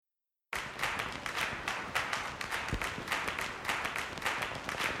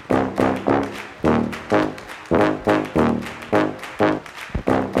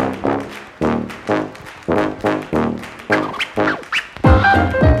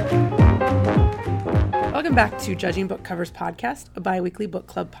Welcome back to Judging Book Covers Podcast, a bi-weekly book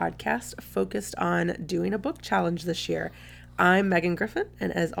club podcast focused on doing a book challenge this year. I'm Megan Griffin,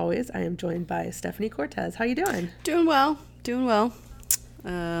 and as always, I am joined by Stephanie Cortez. How you doing? Doing well. Did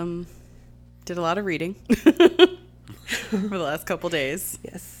a lot of reading for the last couple days.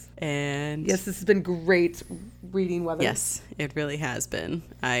 Yes. And yes, this has been great reading weather. Yes, it really has been.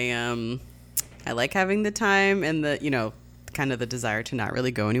 I like having the time and the, kind of the desire to not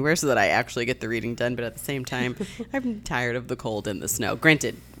really go anywhere so that I actually get the reading done. But at the same time, I'm tired of the cold and the snow.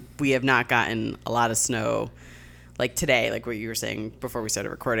 Granted, we have not gotten a lot of snow like today, like what you were saying before we started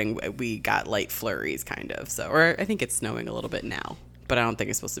recording. We got light flurries kind of. Or I think it's snowing a little bit now, but I don't think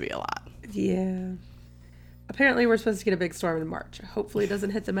it's supposed to be a lot. Yeah. Apparently, we're supposed to get a big storm in March. Hopefully, it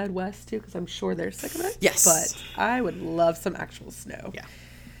doesn't hit the Midwest, too, because I'm sure they're sick of it. Yes. But I would love some actual snow. Yeah.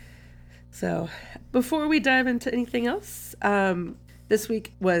 So, before we dive into anything else, this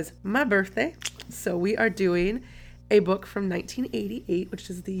week was my birthday. So, we are doing a book from 1988, which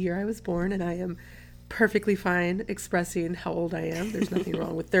is the year I was born, and I am perfectly fine expressing how old I am. There's nothing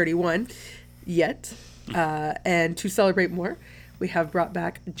wrong with 31 yet. And to celebrate more, we have brought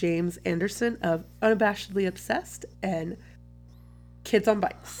back James Anderson of Unabashedly Obsessed and Kids on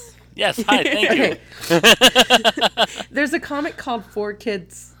Bikes. Yes, hi, thank you. There's a comic called Four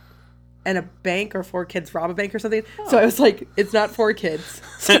Kids and a Bank, or Four Kids Rob a Bank or something. Oh. So I was like, it's not four kids.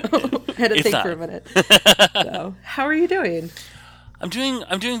 So I had to think for a minute. So, how are you doing? I'm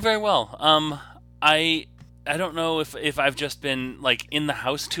doing very well. I don't know if I've just been like in the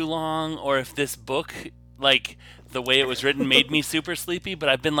house too long, or if this book, like the way it was written, made me super sleepy, but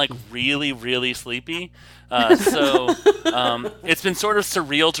I've been like really, really sleepy. So it's been sort of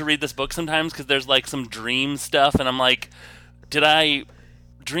surreal to read this book sometimes, because there's like some dream stuff, and I'm like, did I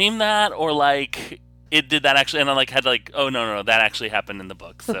dream that, or like it did that actually? And I like had like, oh no, that actually happened in the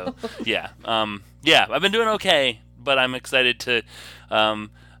book. So yeah, I've been doing okay, but I'm excited to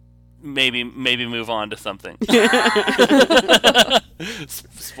maybe move on to something.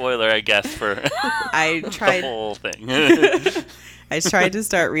 Spoiler, I guess, for the whole thing. I tried to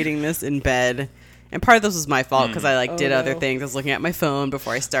start reading this in bed, and part of this was my fault because I did other things. I was looking at my phone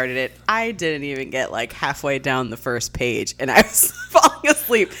before I started it. I didn't even get like halfway down the first page, and I was falling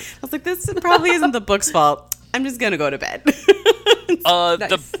asleep. I was like, this probably isn't the book's fault. I'm just gonna go to bed.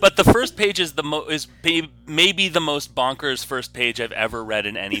 Nice. But the first page is maybe the most bonkers first page I've ever read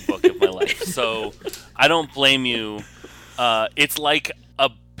in any book of my life. So I don't blame you. It's like a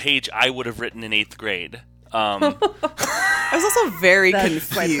page I would have written in 8th grade. I was also very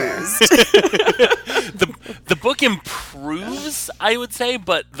confused. The book improves, I would say,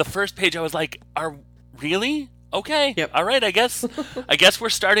 but the first page I was like, really? Okay. Yep. All right, I guess we're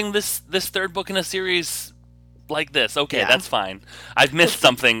starting this third book in a series like this. Okay, yeah. That's fine. I've missed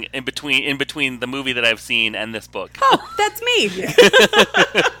something in between the movie that I've seen and this book. Oh, that's me.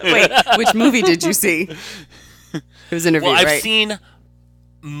 Wait, which movie did you see? It was Interview, right? Well, I've seen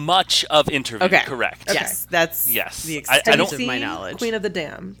much of Interview, okay. Correct. Okay. Yes, that's the extent of my knowledge. Queen of the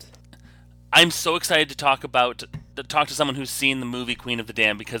Damned? I'm so excited to talk to someone who's seen the movie Queen of the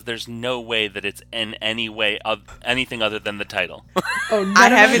Damned, because there's no way that it's in any way of anything other than the title. Oh, no, I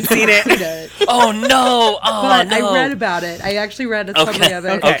haven't seen it. Oh no! Oh, but no. I read about it. I actually read a summary of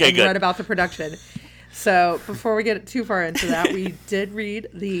it and read about the production. So before we get too far into that, we did read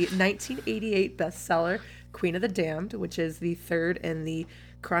the 1988 bestseller Queen of the Damned, which is the third in the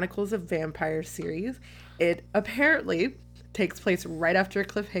Chronicles of Vampire series. It apparently takes place right after a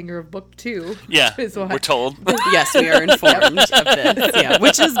cliffhanger of book 2. Yeah, we're told. Yes, we are informed of this. Yeah,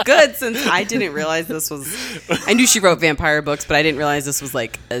 which is good, since I didn't realize this was... I knew she wrote vampire books, but I didn't realize this was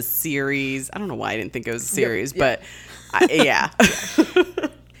like a series. I don't know why I didn't think it was a series, but yeah.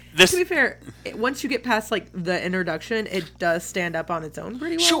 To be fair, once you get past like the introduction, it does stand up on its own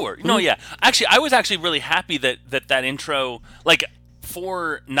pretty well. Sure. No, yeah. Actually, I was actually really happy that intro, like,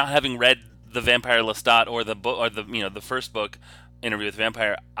 for not having read the Vampire Lestat or the book, or the first book, Interview with the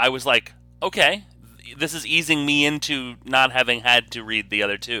Vampire. I was like, okay, this is easing me into not having had to read the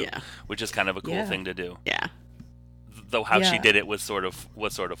other two, which is kind of a cool thing to do. Yeah. Though how she did it was sort of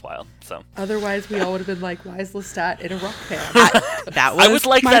wild. So otherwise, we all would have been like, "Why is Lestat in a rock band?" I was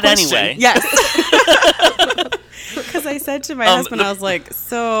like that question. Anyway. Yes. Because I said to my husband, I was like,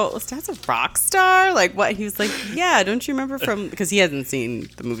 "So Lestat's a rock star? Like what?" He was like, "Yeah, don't you remember from?" Because he hasn't seen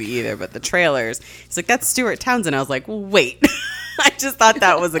the movie either, but the trailers. He's like, "That's Stuart Townsend." I was like, "Wait, I just thought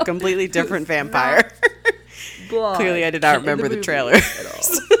that was a completely different vampire." Clearly, I did not remember the trailer at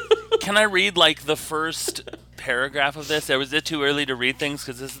all. Can I read like the first paragraph of this? Or was it too early to read things?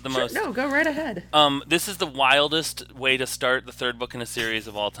 Because this is the most... No, go right ahead. This is the wildest way to start the third book in a series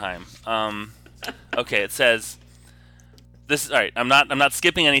of all time. Okay, it says this. All right, I'm not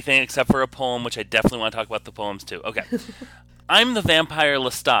skipping anything except for a poem, which I definitely want to talk about the poems too. Okay, I'm the vampire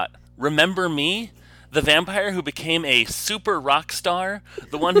Lestat. Remember me? The vampire who became a super rock star?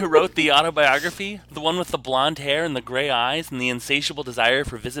 The one who wrote the autobiography? The one with the blonde hair and the gray eyes and the insatiable desire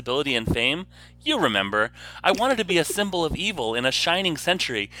for visibility and fame? You remember. I wanted to be a symbol of evil in a shining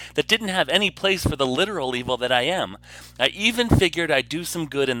century that didn't have any place for the literal evil that I am. I even figured I'd do some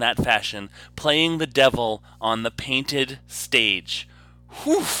good in that fashion, playing the devil on the painted stage.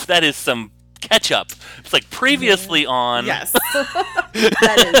 Whew, that is some ketchup. It's like previously on. Yes.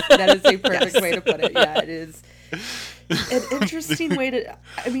 that is a perfect way to put it. Yeah, it is an interesting way to.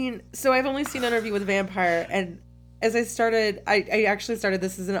 I mean, so I've only seen Interview with a Vampire, and as I started, I actually started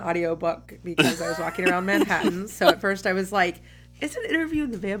this as an audiobook because I was walking around Manhattan. So at first I was like, "Is an Interview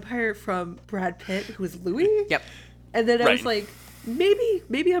with a Vampire from Brad Pitt, who is Louis?" Yep. And then I Right. was like,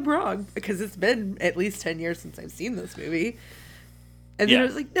 maybe I'm wrong because it's been at least 10 years since I've seen this movie. And then Yeah. I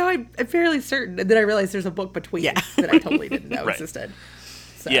was like, no, I'm fairly certain. And then I realized there's a book between Yeah. that I totally didn't know Right. existed.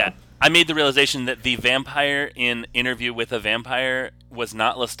 So. Yeah. I made the realization that the vampire in Interview with a Vampire was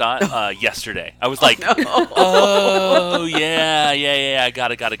not Lestat yesterday. I was like, oh, yeah, I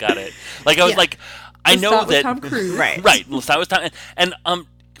got it. Like, I was Yeah. like, I know Lestat was that. Tom Cruise. Right. Right. Lestat was Tom. And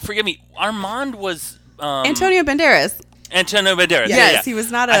forgive me, Armand was. Antonio Banderas. Antonio Banderas. Yes, Yeah. he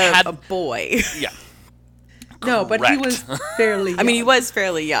was not I had- a boy. Yeah. No, but he Correct. was fairly young. I mean, he was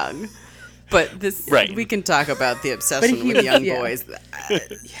fairly young. But this, Right. we can talk about the But obsession he with was- young yeah. boys.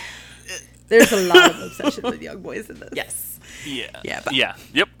 There's a lot of obsession with young boys in this. Yes. Yeah. Yeah, but- Yeah.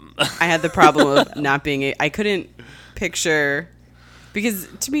 Yep. I had the problem of not being. I couldn't picture because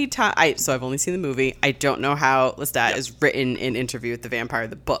to me, so I've only seen the movie. I don't know how Lestat is written in Interview with the Vampire,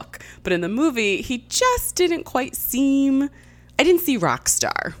 the book, but in the movie, he just didn't quite seem. I didn't see rock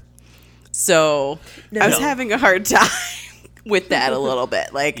star, so I was No. having a hard time with that a little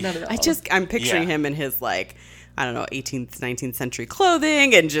bit. Like Not at all. I'm picturing Yeah. him in his like I don't know 18th, 19th century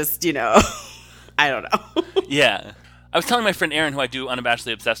clothing and just I don't know. Yeah. I was telling my friend Aaron, who I do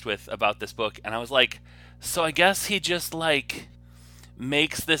Unabashedly Obsessed with, about this book, and I was like, so I guess he just, like,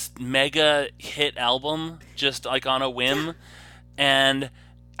 makes this mega hit album just, like, on a whim, and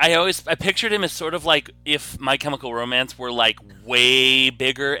I pictured him as sort of like if My Chemical Romance were, like, way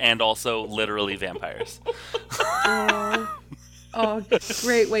bigger and also literally vampires. Oh,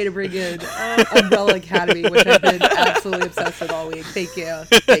 great way to bring in Umbrella Academy, which I've been absolutely obsessed with all week. Thank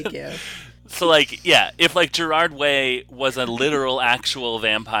you. So, like, yeah, if, like, Gerard Way was a literal, actual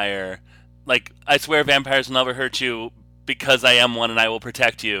vampire, like, I swear vampires will never hurt you because I am one and I will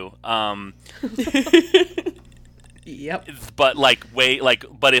protect you. Yep. But, like,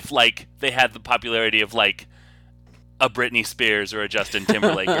 but if, like, they had the popularity of, like, a Britney Spears or a Justin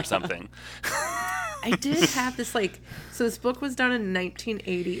Timberlake or something. I did have this, like, so this book was done in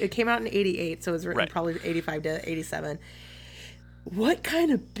 1980. It came out in 88, so it was written Right. probably 85 to 87. What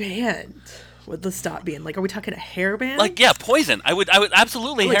kind of band would Lestat be in? Like, are we talking a hair band? Like, yeah, Poison. I would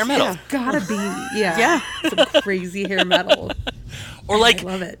absolutely hair metal. It's gotta be, yeah. Yeah. Some crazy hair metal. Or, like, I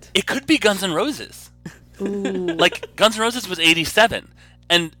love it. it could be Guns N' Roses. Ooh. Like, Guns N' Roses was 87.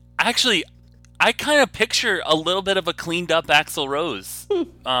 And actually, I kind of picture a little bit of a cleaned up Axl Rose.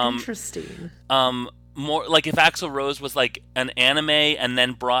 Interesting. More like if Axl Rose was like an anime and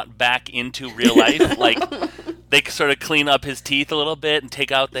then brought back into real life, like they sort of clean up his teeth a little bit and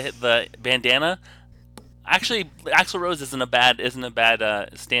take out the bandana. Actually, Axl Rose isn't a bad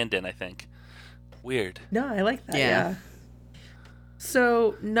stand-in, I think. Weird. No, I like that. Yeah. Yeah.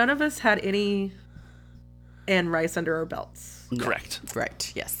 So none of us had any Anne Rice under our belts. Correct.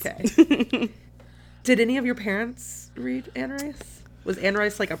 Right. Yes. Okay. Did any of your parents read Anne Rice? Was Anne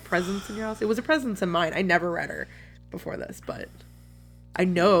Rice like a presence in your house? It was a presence in mine. I never read her before this, but I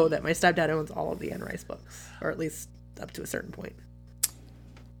know that my stepdad owns all of the Anne Rice books, or at least up to a certain point.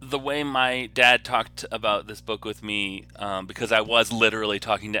 The way my dad talked about this book with me, because I was literally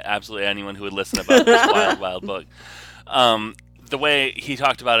talking to absolutely anyone who would listen about this wild book. The way he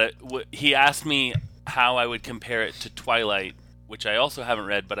talked about it, he asked me how I would compare it to Twilight, which I also haven't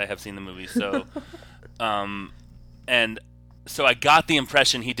read, but I have seen the movie. So, and so I got the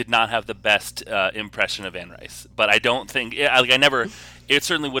impression he did not have the best impression of Anne Rice. But I don't think, I never. It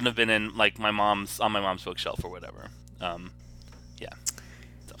certainly wouldn't have been in like on my mom's bookshelf or whatever. Yeah.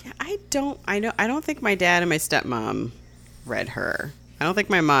 Yeah, I don't think my dad and my stepmom read her. I don't think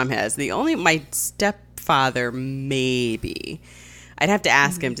my mom has. My stepfather maybe. I'd have to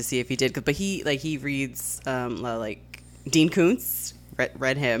ask him to see if he did, but he reads like Dean Koontz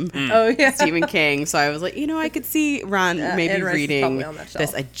read him. Oh, yeah. Stephen King. So I was like, I could see Ron maybe Anne Rice is reading probably on that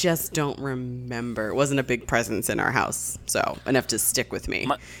shelf. this. I just don't remember. It wasn't a big presence in our house, so enough to stick with me.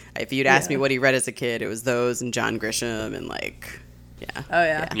 If you'd asked me what he read as a kid, it was those and John Grisham and yeah. Oh,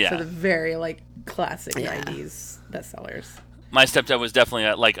 yeah. Yeah. So the very, classic Yeah. 90s bestsellers. My stepdad was definitely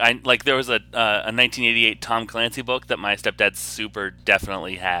there was a 1988 Tom Clancy book that my stepdad super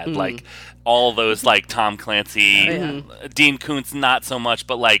definitely had, all those Tom Clancy, Dean Koontz not so much,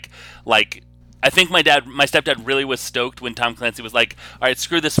 but I think my stepdad really was stoked when Tom Clancy was like, all right,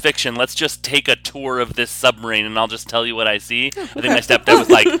 screw this fiction, let's just take a tour of this submarine and I'll just tell you what I see. I think my stepdad was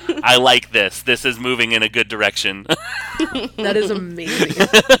like, I like this is moving in a good direction. That is amazing.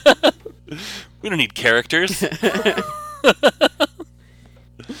 We don't need characters.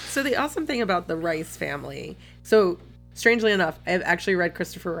 So the awesome thing about the Rice family, so strangely enough, I've actually read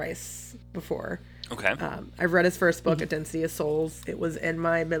Christopher Rice before. Okay. I've read his first book, A Density of Souls. It was in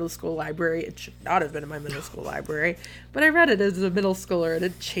my middle school library. It should not have been in my middle school library, but I read it as a middle schooler and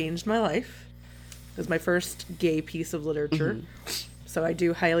it changed my life. It was my first gay piece of literature. So I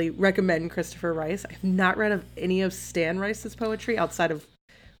do highly recommend Christopher Rice. I have not read any of Stan Rice's poetry outside of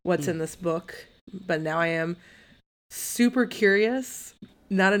what's in this book, but now I am super curious.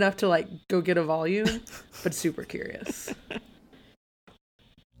 Not enough to go get a volume, but super curious.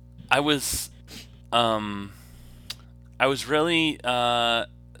 I was really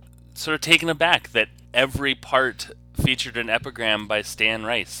sort of taken aback that every part featured an epigram by Stan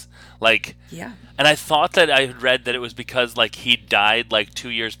Rice. Yeah. And I thought that I had read that it was because he died 2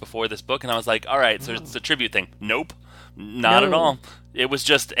 years before this book, and I was like, all right, so it's a tribute thing. Nope, not at all. It was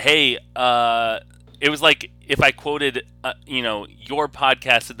just, hey, it was like if I quoted, your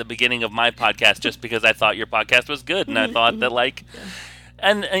podcast at the beginning of my podcast just because I thought your podcast was good, and I thought that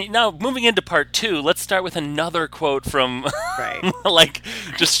And now, moving into part 2, let's start with another quote from,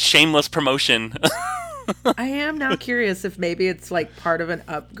 just shameless promotion. I am now curious if maybe it's part of an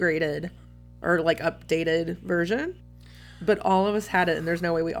upgraded or updated version, but all of us had it, and there's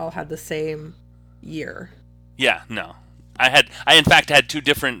no way we all had the same year. Yeah, no. I in fact had two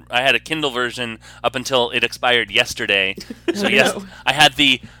different. I had a Kindle version up until it expired yesterday. So yes, I had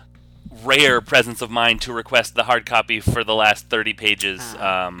the rare presence of mind to request the hard copy for the last 30 pages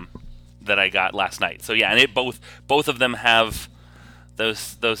that I got last night. So yeah, and it both of them have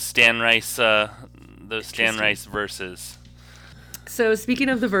those Stan Rice verses. So speaking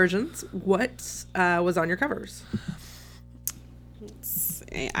of the versions, what was on your covers?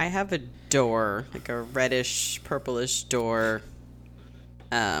 I have a door, a reddish, purplish door,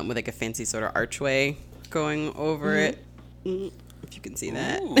 with a fancy sort of archway going over it. If you can see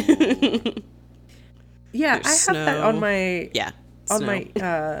that. Yeah, There's I have snow. that on my snow.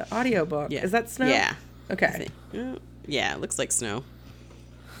 my audiobook. Yeah. Is that snow? Yeah. Okay. Yeah, it looks like snow.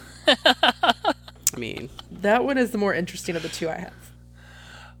 I mean, That one is the more interesting of the two I have.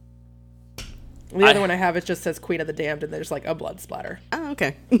 The other one I have, it just says Queen of the Damned, and there's a blood splatter. oh,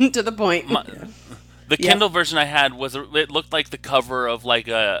 okay. To the point. The Kindle version I had it looked like the cover of an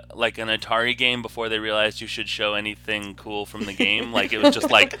Atari game before they realized you should show anything cool from the game. It was just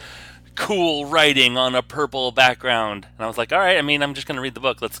cool writing on a purple background, and I was like, all right. I mean, I'm just gonna read the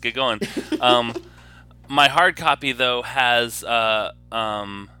book. Let's get going. My hard copy though has a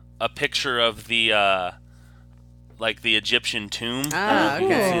picture of the the Egyptian tomb. Ah, You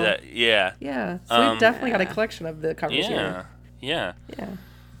can okay. see that. Yeah. Yeah. So we've definitely got a collection of the covers here. Yeah. Yeah.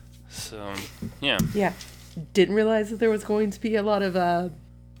 So, yeah. Yeah. Didn't realize that there was going to be a lot of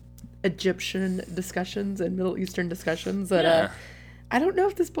Egyptian discussions and Middle Eastern discussions. That I don't know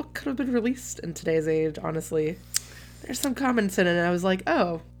if this book could have been released in today's age, honestly. There's some comments in it, and I was like,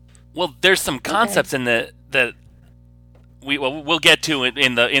 oh. Well, there's some concepts in that we'll get to it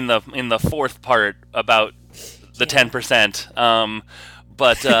in the fourth part about the 10%.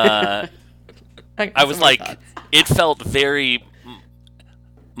 But I was like, it felt very.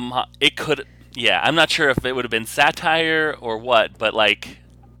 It could, I'm not sure if it would have been satire or what, but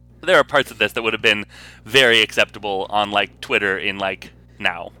there are parts of this that would have been very acceptable on Twitter in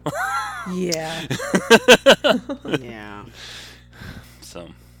now. Yeah. Yeah.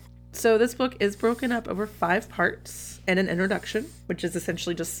 So this book is broken up over 5 parts and an introduction, which is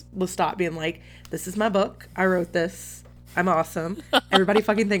essentially just Lestat being like, this is my book. I wrote this. I'm awesome. Everybody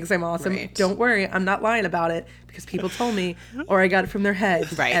fucking thinks I'm awesome. Right. Don't worry. I'm not lying about it because people told me or I got it from their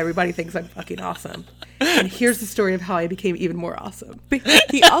heads. Right. Everybody thinks I'm fucking awesome. And here's the story of how I became even more awesome.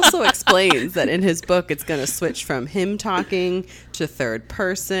 He also explains that in his book, it's going to switch from him talking to third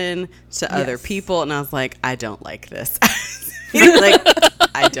person to other people. And I was like, I don't like this. Like,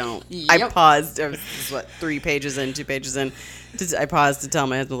 I don't. I Yep. paused. This is what, 3 pages in, 2 pages in. I paused to tell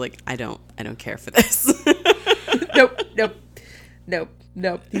my husband, like, I don't care for this. Nope.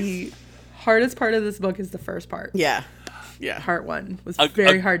 The hardest part of this book is the first part. Yeah. Part 1 was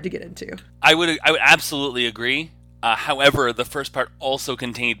very hard to get into. I would absolutely agree. However, the first part also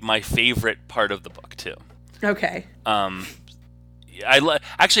contained my favorite part of the book too. Okay. Actually,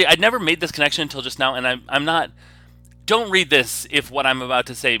 I'd never made this connection until just now, and I'm not. Don't read this if what I'm about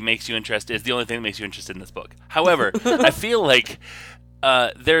to say makes you interested. Is the only thing that makes you interested in this book. However, I feel like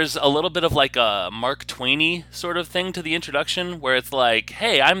there's a little bit of like a Mark Twain-y sort of thing to the introduction, where it's like,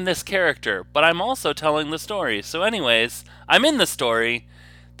 hey, I'm this character, but I'm also telling the story. So anyways, I'm in the story.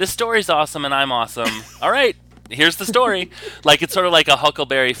 This story's awesome, and I'm awesome. All right, here's the story. Like, it's sort of like a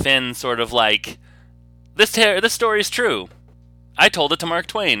Huckleberry Finn sort of like, this story's true. I told it to Mark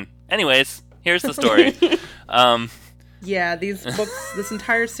Twain. Anyways, here's the story. Yeah, these books, this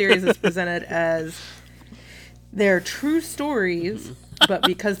entire series is presented as they're true stories, but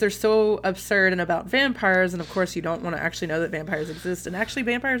because they're so absurd and about vampires, and of course you don't want to actually know that vampires exist, and actually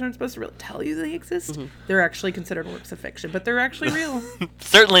vampires aren't supposed to really tell you they exist, they're actually considered works of fiction, but they're actually real.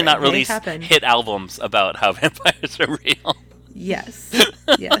 Certainly not They release happen. hit albums about how vampires are real. Yes.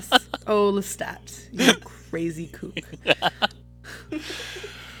 Oh, Lestat, you crazy kook.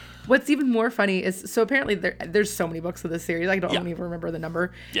 What's even more funny is, so apparently there's so many books of this series, I don't even remember the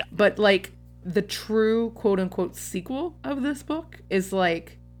number. Yeah. But like the true quote unquote sequel of this book is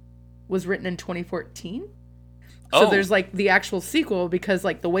like, was written in 2014. So there's like the actual sequel, because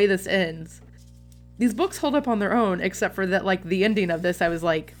like the way this ends, these books hold up on their own, except for that, like the ending of this, I was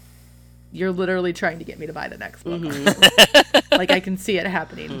like, you're literally trying to get me to buy the next book. Like I can see it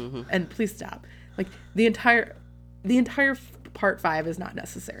happening, and please stop. Like the entire part 5 is not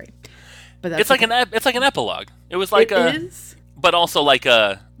necessary. But that's It's like an epilogue. It was like it is. but also like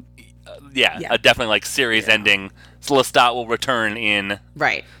a definitely like series ending. So Lestat will return in.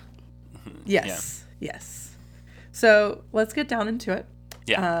 Right. Yes. So let's get down into it.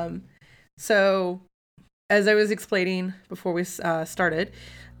 Yeah. So as I was explaining before we started,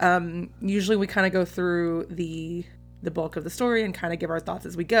 usually we kind of go through the bulk of the story and kind of give our thoughts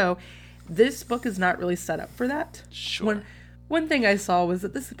as we go. This book is not really set up for that. Sure. One thing I saw was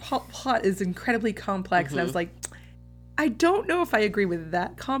that this plot is incredibly complex, and I was like, I don't know if I agree with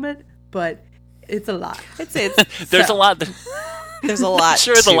that comment, but it's a lot. There's a lot. There's a lot.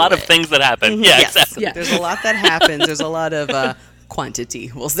 Sure, there's a lot of things that happen. Yeah, Yes. exactly. Yeah. There's a lot that happens. There's a lot of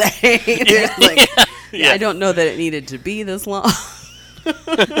quantity, we'll say. There's like, Yeah. I don't know that it needed to be this long.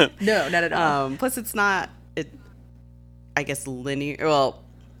 No, not at all. Plus, it's not. I guess linear. Well,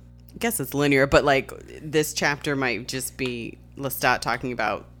 I guess it's linear, but like this chapter might just be Lestat talking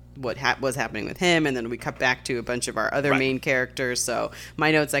about what was happening with him, and then we cut back to a bunch of our other main characters. So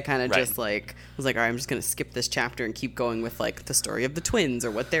my notes, I kind of just like was like, all right, I'm just gonna skip this chapter and keep going with like the story of the twins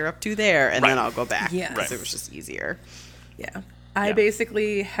or what they're up to there, and then I'll go back. Yeah. because it was just easier. Yeah. I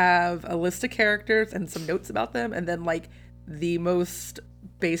basically have a list of characters and some notes about them, and then like the most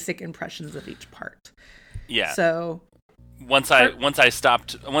basic impressions of each part. Yeah. So Once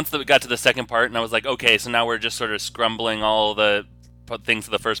we got to the second part, and I was like, okay, so now we're just sort of scrumbling all the things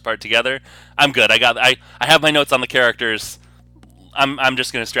of the first part together. I'm good. I have my notes on the characters. I'm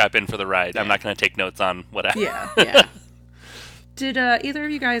just gonna strap in for the ride. I'm not gonna take notes on what happened. Yeah. Did either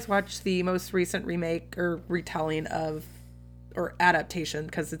of you guys watch the most recent remake or retelling of, or adaptation,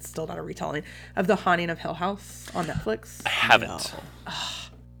 because it's still not a retelling, of The Haunting of Hill House on Netflix? I haven't.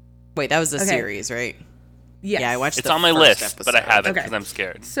 Wait, that was a series, right? Yes. Yeah, I watched. It's the on my first list, but I episode. haven't Okay. because I'm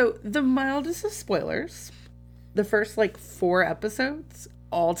scared. So the mildest of spoilers, the first like 4 episodes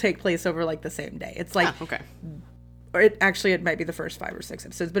all take place over like the same day. It's like, Okay. or it might be the first 5 or 6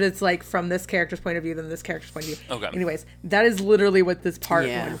 episodes, but it's like from this character's point of view, then this character's point of view. Okay. Anyways, that is literally what this part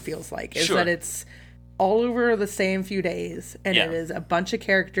Yeah. 1 feels like, is Sure. that it's all over the same few days, and Yeah. it is a bunch of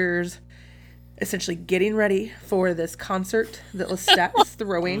characters essentially getting ready for this concert that Lestat is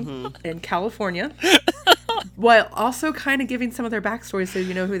throwing in California, while also kind of giving some of their backstory so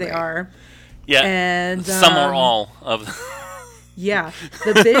you know who they are. Yeah. And some or all of. yeah,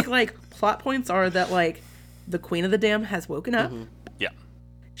 the big like plot points are that like the Queen of the Dam has woken up. Yeah.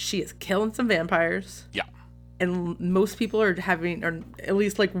 She is killing some vampires, Yeah. and most people are having, or at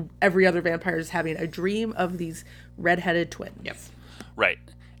least like every other vampire is having a dream of these redheaded twins. Yep. Right.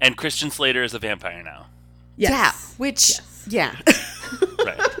 And Christian Slater is a vampire now. Yes. Yeah. Which. Yes. Yeah.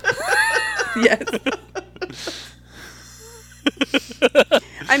 Right. Yes.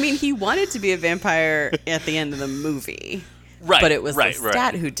 I mean, he wanted to be a vampire at the end of the movie. Right. But it was right.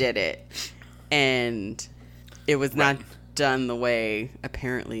 Lestat who did it. And it was not done the way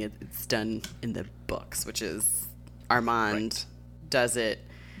apparently it's done in the books, which is Armand does it,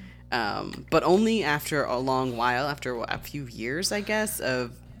 but only after a long while, after a few years, I guess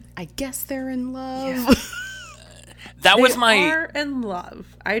they're in love. Yeah. That They was my are in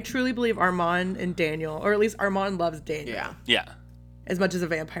love. I truly believe Armand and Daniel, or at least Armand loves Daniel Yeah. as much as a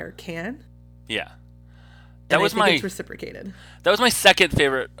vampire can. Yeah. And That was I think my it's reciprocated. That was my second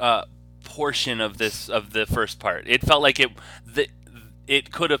favorite portion of the first part. It felt like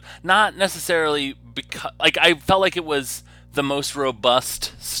it could have not necessarily I felt like it was the most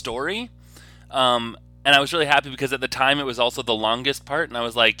robust story. And I was really happy because at the time it was also the longest part, and I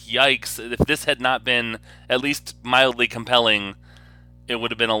was like, yikes, if this had not been at least mildly compelling, it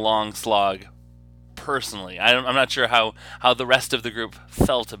would have been a long slog. Personally, I'm not sure how the rest of the group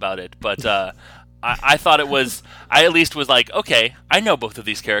felt about it, but I thought it was, I at least was like, okay, I know both of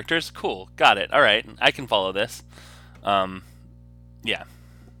these characters, cool, got it, all right, I can follow this. Yeah.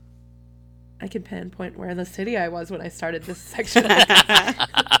 I can pinpoint where in the city I was when I started this section.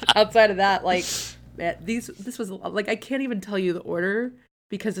 Outside of that, like, man, this was like, I can't even tell you the order,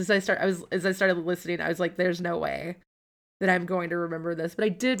 because as I started listening, I was like, there's no way that I'm going to remember this. But I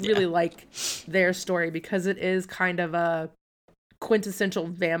did really like their story, because it is kind of a quintessential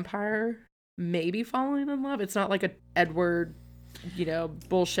vampire maybe falling in love. It's not like a Edward,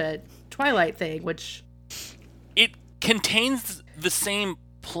 bullshit Twilight thing, which it contains the same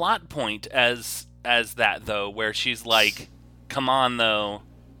plot point as that, though, where she's like, come on, though,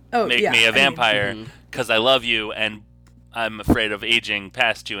 make me a vampire because I love you and I'm afraid of aging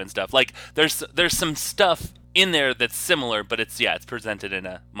past you and stuff. Like, there's some stuff in there that's similar, but it's presented in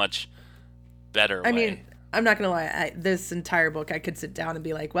a much better way. I mean, I'm not gonna lie, this entire book I could sit down and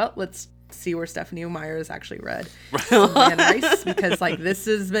be like, well, let's see where Stephanie Meyer has actually read Anne Rice, because like this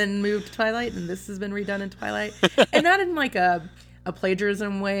has been moved to Twilight and this has been redone in Twilight, and not in like a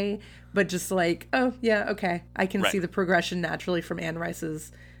plagiarism way, but just like, oh yeah, okay, I can see the progression naturally from Anne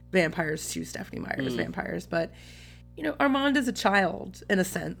Rice's vampires to Stephanie Meyer's vampires. But Armand is a child in a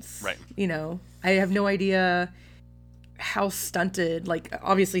sense, right? I have no idea how stunted, like,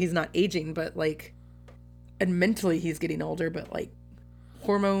 obviously he's not aging, but like, and mentally he's getting older, but like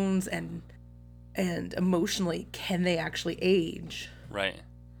hormones and emotionally, can they actually age? Right.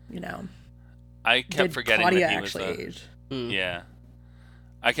 I kept forgetting Claudia that he was actually age? Yeah.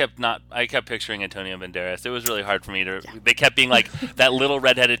 I kept picturing Antonio Banderas. It was really hard for me to. They kept being like that little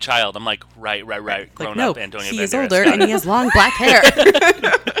redheaded child. I'm like, right, grown up Antonio Banderas. He is older and he has long black hair.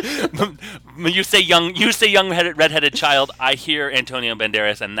 You say young redheaded child. I hear Antonio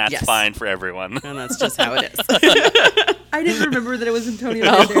Banderas, and that's fine for everyone. And that's just how it is. I didn't remember that it was Antonio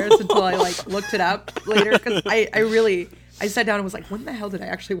Banderas until I like looked it up later, because I sat down and was like, when the hell did I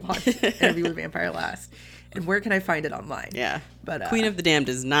actually watch Interview with a Vampire last? And where can I find it online? Yeah. But Queen of the Damned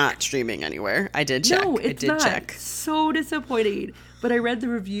is not streaming anywhere. I did check. No, it's not. Check. So disappointing. But I read the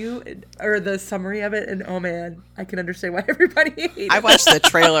review or the summary of it, and oh man, I can understand why everybody hated it. I watched the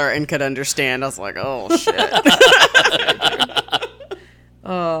trailer and could understand. I was like, oh shit.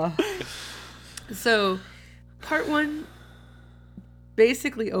 So part one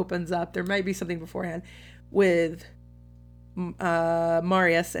basically opens up. There might be something beforehand with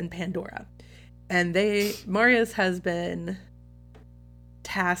Marius and Pandora. And Marius has been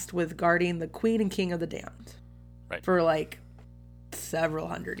tasked with guarding the Queen and King of the Damned for like several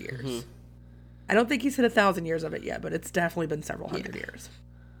hundred years. Mm-hmm. I don't think he's hit 1,000 years of it yet, but it's definitely been several hundred years.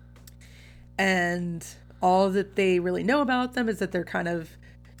 And all that they really know about them is that they're kind of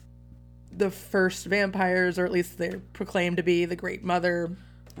the first vampires, or at least they're proclaimed to be the Great Mother.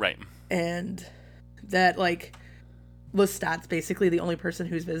 Right. And that like Lestat's basically the only person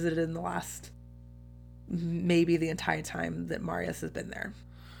who's visited in the last maybe the entire time that Marius has been there.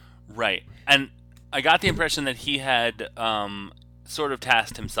 Right. And I got the impression that he had sort of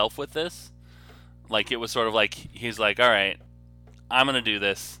tasked himself with this. Like, it was sort of like, he's like, all right, I'm going to do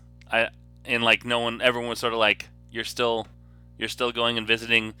this. Everyone was sort of like, you're still going and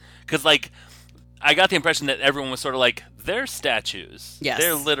visiting. Because, like, I got the impression that everyone was sort of like, they're statues. Yes.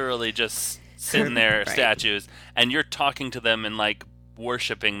 They're literally just sitting there, statues. And you're talking to them and, like,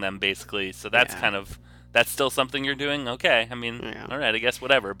 worshiping them, basically. So that's kind of... That's still something you're doing? Okay. I mean, all right, I guess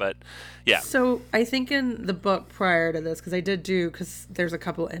whatever, but yeah. So I think in the book prior to this, because there's a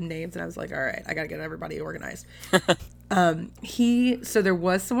couple end names, and I was like, all right, I got to get everybody organized. So there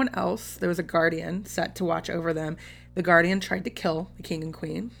was someone else. There was a guardian set to watch over them. The guardian tried to kill the king and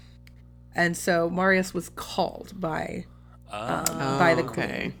queen. And so Marius was called by the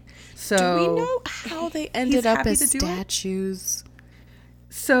queen. So do we know how they ended up as statues?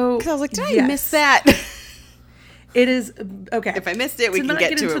 So, because I was like, did I miss that? It is okay. If I missed it, we to can not get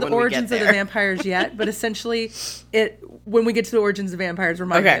get to into it the when we origins get of the there. vampires yet, but essentially, when we get to the origins of vampires,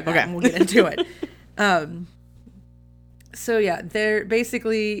 remind me Okay, of that, okay. and we'll get into it. So yeah, they're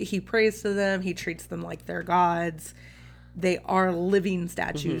basically he prays to them. He treats them like they're gods. They are living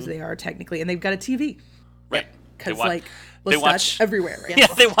statues. They are technically, and they've got a TV Right. because wa- like they Lestat's watch- everywhere. Right? Yeah,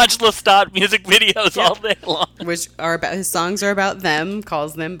 they watch Lestat music videos all day long. Which are about his songs are about them,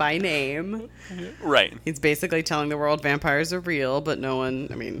 calls them by name. Right. He's basically telling the world vampires are real, but no one,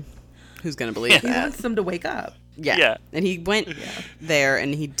 I mean, who's going to believe He that? wants them to wake up. Yeah. Yeah. And he went there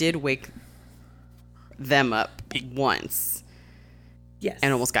and he did wake them up once Yes.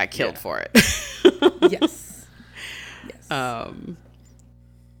 and almost got killed Yeah. for it. Yes. Yes. Him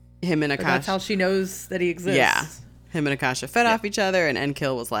and But that's how Akash. she knows that he exists. Yeah. Him and Akasha fed off each other and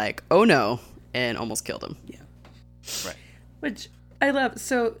Enkill was like, oh no, and almost killed him. Yeah. Right. Which I love.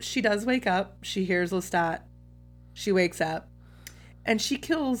 So she does wake up. She hears Lestat. She wakes up. And she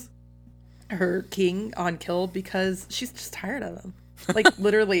kills her king on kill because she's just tired of him. Like,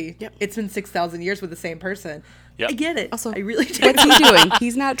 literally, Yep. it's been 6,000 years with the same person. Yep. I get it. Also, I really do. What's he doing?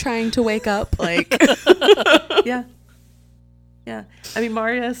 He's not trying to wake up. Like, Yeah. Yeah. I mean,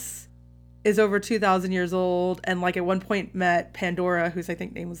 Marius is over 2,000 years old and, like, at one point met Pandora, whose I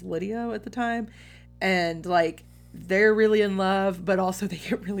think name was Lydia at the time. And, like, they're really in love, but also they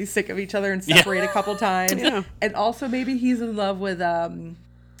get really sick of each other and separate a couple times. Yeah. And also maybe he's in love with Armand.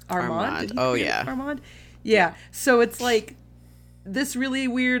 Armand. Did he Oh, create yeah. Armand? Yeah. So it's, like, this really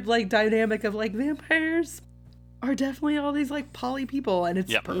weird, like, dynamic of, like, vampires are definitely all these, like, poly people, and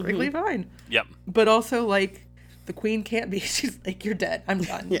it's Yep. perfectly fine. Yep. But also, like, the queen can't be. She's like, you're dead. I'm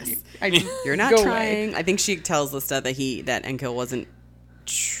done. Yes. You're You're not go trying. Away. I think she tells Lestat that Enkill wasn't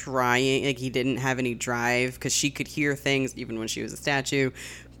trying. Like, he didn't have any drive because she could hear things even when she was a statue.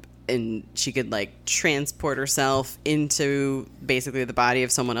 And she could, like, transport herself into basically the body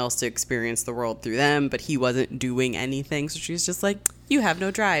of someone else to experience the world through them. But he wasn't doing anything. So she's just like, you have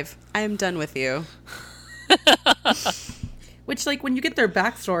no drive. I am done with you. Which, like, when you get their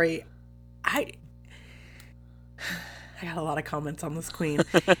backstory, I got a lot of comments on this queen.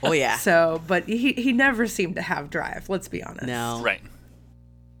 Oh, yeah. So, but he never seemed to have drive. Let's be honest. No. Right.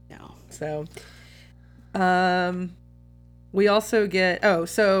 No. So, we also get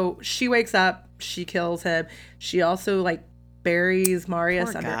so she wakes up, she kills him. She also like buries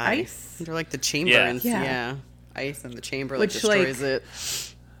Marius Poor under guy. ice. Under, like, the chamber. Yeah. And, Yeah. yeah. Ice in the chamber, Which, destroys like-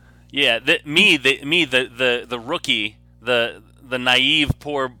 it. Yeah. The rookie, the naive,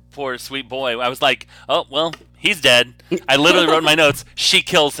 poor sweet boy. I was like, oh well, he's dead. I literally wrote in my notes, she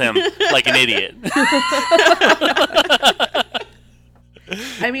kills him like an idiot.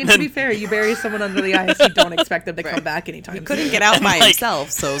 I mean, to be fair, you bury someone under the ice, you don't expect them to come back anytime. He couldn't soon. get out by like-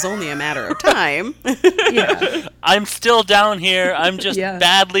 himself, so it was only a matter of time. Yeah. I'm still down here. I'm just Yeah.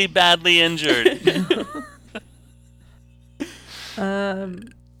 badly injured.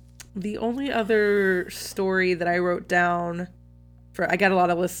 The only other story that I wrote down I got a lot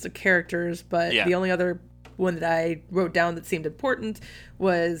of lists of characters, but Yeah. the only other one that I wrote down that seemed important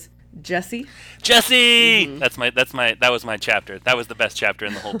was Jesse. Jesse. Mm-hmm. That was my chapter. That was the best chapter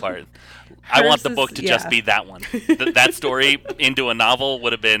in the whole part. I want the Hers book is- to just yeah. be that one. That story into a novel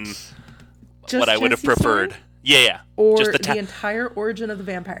would have been Just what I would have Jesse's preferred. story? Yeah. Or Just the, the entire origin of the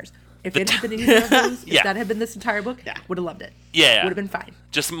vampires. If it had been any one of those, Yeah. if that had been this entire book, would have loved it. Yeah. Would have been fine.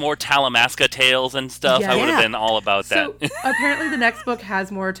 Just more Talamasca tales and stuff. Yeah. I would have Yeah. been all about that. So apparently the next book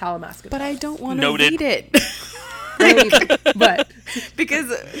has more Talamasca. But I don't want to Noted. read it. But Because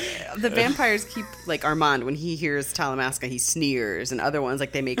the vampires keep, like, Armand, when he hears Talamasca, he sneers, and other ones,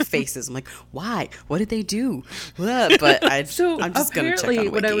 like, they make faces. I'm like, why? What did they do? Ugh, but so I'm just going to check apparently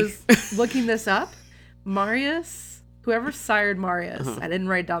on when I Wiki. was looking this up, Marius, whoever sired Marius, Uh-huh. I didn't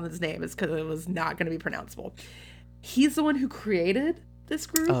write down his name, it's because it was not going to be pronounceable. He's the one who created this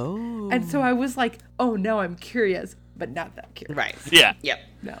group. Oh. And so I was like, oh no, I'm curious, but not that curious. Right. Yeah. Yep.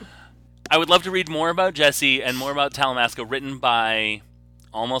 No. I would love to read more about Jesse and more about Talamasca written by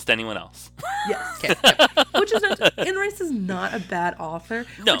almost anyone else. Yes. Which is not, Anne Rice is not a bad author.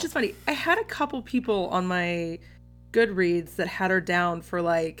 No. Which is funny. I had a couple people on my Goodreads that had her down for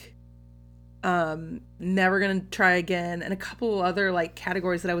like Never Gonna Try Again and a couple other like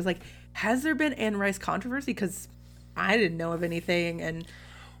categories that I was like, has there been Anne Rice controversy? Because I didn't know of anything. And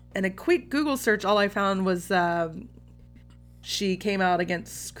a quick Google search, all I found was she came out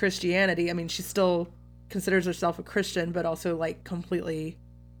against Christianity. I mean, she still considers herself a Christian, but also like completely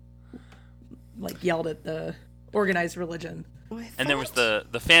like yelled at the organized religion. And there was the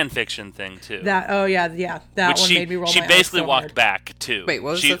fan fiction thing too. That that which one she, made me roll she my eyes basically so walked hard. back too. Wait,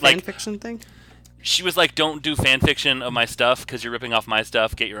 what was she, the fan fiction thing? she was like, "Don't do fan fiction of my stuff because you're ripping off my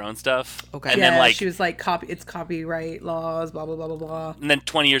stuff. Get your own stuff." Okay. And yeah, then like she was like, it's copyright laws, blah blah blah blah blah. And then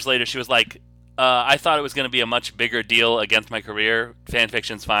 20 years later, she was like, I thought it was going to be a much bigger deal against my career. Fan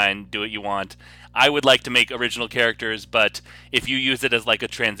fiction's fine. Do what you want. I would like to make original characters, but if you use it as like a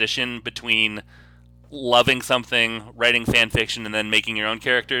transition between loving something, writing fan fiction, and then making your own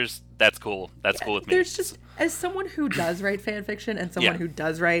characters, that's cool. That's cool with me. There's just, as someone who does write fan fiction and someone who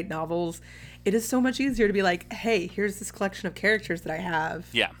does write novels, it is so much easier to be like, hey, here's this collection of characters that I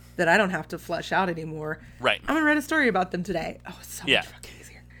have that I don't have to flesh out anymore. Right. I'm going to write a story about them today. Oh, it's so much fucking easier.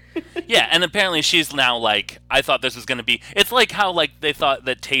 Yeah, and apparently she's now like, I thought this was going to be, it's like how like they thought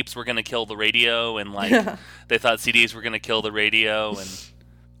that tapes were going to kill the radio, and like they thought CDs were going to kill the radio, and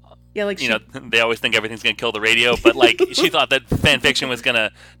Yeah, like you know, they always think everything's going to kill the radio, but like she thought that fan fiction was going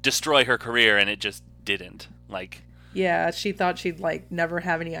to destroy her career, and it just didn't. Like, yeah, she thought she'd like never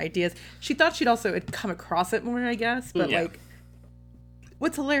have any ideas. She thought she'd also come across it more, I guess. But like,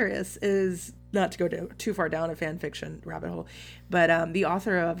 what's hilarious is, not to go too far down a fan fiction rabbit hole, but the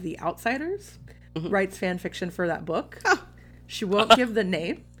author of The Outsiders writes fan fiction for that book. She won't give the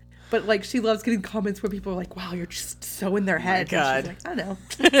name, but like she loves getting comments where people are like, "Wow, you're just so in their head." God. And she's like, "I know."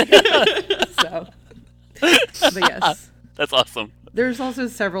 So, but yes, that's awesome. there's also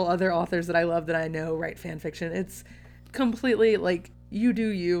several other authors that I love that I know write fan fiction. It's completely like, you do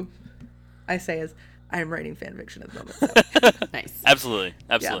you. I say as I'm writing fan fiction at the moment. So. Nice. Absolutely.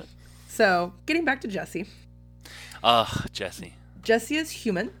 Yeah. So, getting back to Jessie. Jessie. Jessie is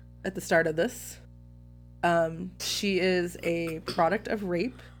human at the start of this. She is a product of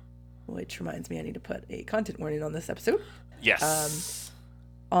rape, which reminds me I need to put a content warning on this episode. Yes.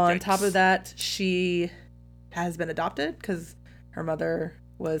 On top of that, she has been adopted because her mother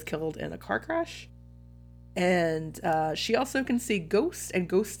was killed in a car crash. And she also can see ghosts and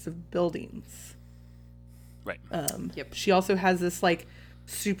ghosts of buildings. Right. She also has this like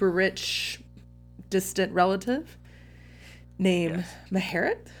super rich, distant relative named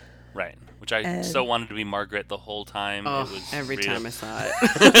Maharet. Right. Which I so wanted to be Margaret the whole time. Oh, it was every real. time I saw it.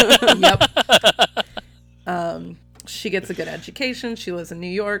 Yep. She gets a good education. She lives in New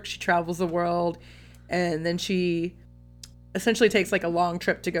York. She travels the world. And then she essentially takes like a long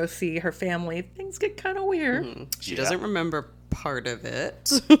trip to go see her family. Things get kind of weird. She doesn't remember part of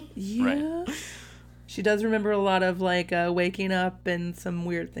it. Yeah. Right. She does remember a lot of like waking up and some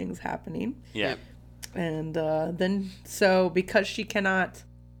weird things happening. Yeah. And then, so because she cannot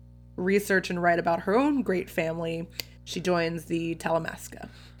research and write about her own great family, she joins the Talamasca.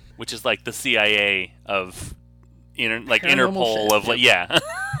 Which is like the CIA of, Paranormal Interpol shit. of like, yeah.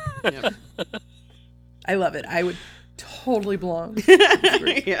 Yep. I love it. I would totally belong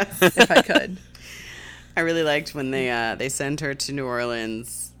Yes. if I could. I really liked when they send her to New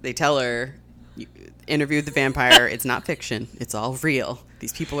Orleans. They tell her, interview with the vampire. It's not fiction. It's all real.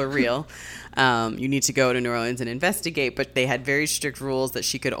 These people are real. You need to go to New Orleans and investigate. But they had very strict rules that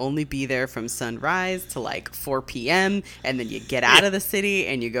she could only be there from sunrise to like 4 p.m. And then you get out of the city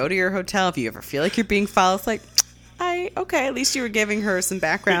and you go to your hotel. If you ever feel like you're being followed, it's like, okay, at least you were giving her some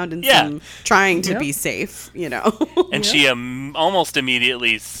background and some trying to be safe, And she almost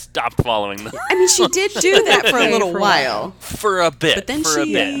immediately stopped following them. I mean, she did do that for a little while. For a bit. But then a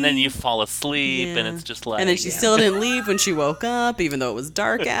bit. And then you fall asleep, and it's just like... And then she still didn't leave when she woke up, even though it was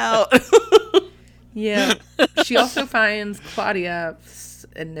dark out. Yeah. She also finds Claudia,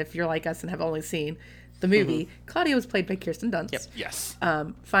 and if you're like us and have only seen the movie, Claudia was played by Kirsten Dunst. Yep. Yes.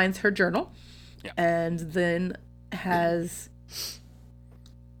 Finds her journal, and then has...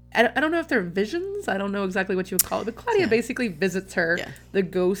 I don't know if they're visions. I don't know exactly what you would call it. But Claudia basically visits her, the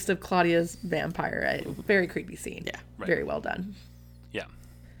ghost of Claudia's vampire. A very creepy scene. Yeah. Right. Very well done. Yeah.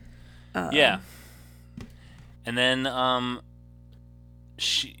 Yeah. And then, I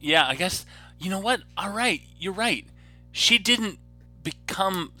guess, you know what? All right. You're right. She didn't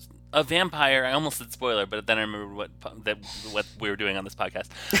become a vampire. I almost said spoiler, but then I remember what we were doing on this podcast.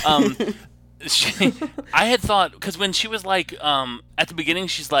 I had thought, because when she was like, at the beginning,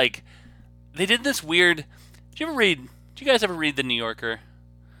 she's like, they did this weird. Do you guys ever read The New Yorker?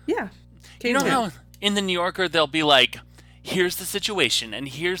 Yeah. You know how in The New Yorker they'll be like, here's the situation, and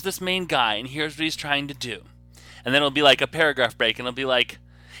here's this main guy, and here's what he's trying to do. And then it'll be like a paragraph break, and it'll be like,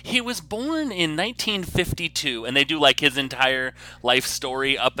 he was born in 1952, and they do like his entire life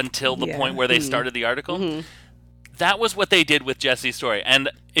story up until the point where they started the article. that was what they did with Jesse's story. And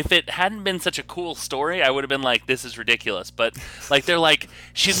if it hadn't been such a cool story, I would have been like, this is ridiculous. But like, they're like,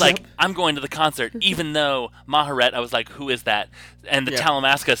 she's like, I'm going to the concert, even though Maharet, I was like, who is that? And the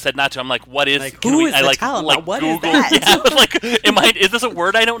Talamasca said not to. I'm like, what is? Like, who is the Talama? What is that? Yeah, I was like, is this a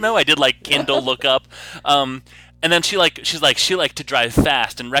word I don't know? I did like Kindle look up. And then she's like, she liked to drive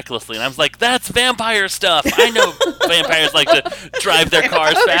fast and recklessly, and I was like, that's vampire stuff. I know vampires like to drive their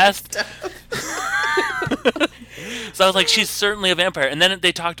cars fast. So I was like, she's certainly a vampire. And then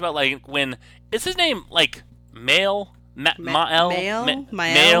they talked about like when is his name like Mael? Mael?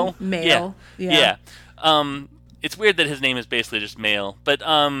 Yeah. It's weird that his name is basically just Mael, but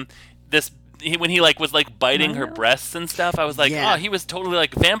when he like was like biting her breasts and stuff, I was like, oh, he was totally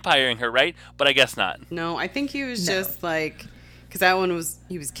like vampiring her, right? But I guess not. No, I think he was just like, because that one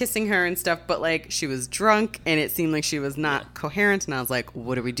he was kissing her and stuff, but like she was drunk and it seemed like she was not coherent, and I was like,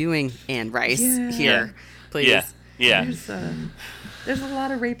 what are we doing, Anne Rice here, please? Yeah. There's a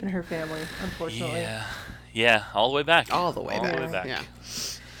lot of rape in her family, unfortunately. Yeah, all the way back. All the way back.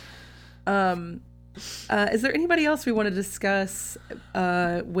 Yeah. Is there anybody else we want to discuss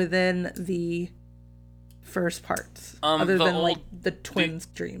within the first part, other than like the twins'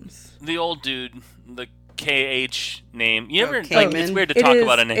 dreams? The old dude, the KH name. You ever? Kamen. It's weird to talk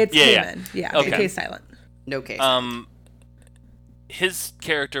about a name. It's Kamen. Yeah. Okay. The K silent. No case. His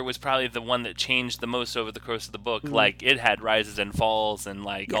character was probably the one that changed the most over the course of the book. Like, it had rises and falls and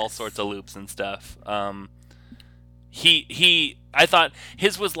like all sorts of loops and stuff. I thought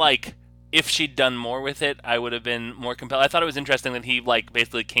his was like, if she'd done more with it, I would have been more compelled. I thought it was interesting that he like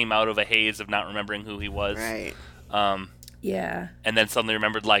basically came out of a haze of not remembering who he was. Right. Yeah. And then suddenly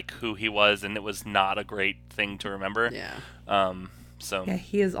remembered like who he was, and it was not a great thing to remember. Yeah. So. Yeah,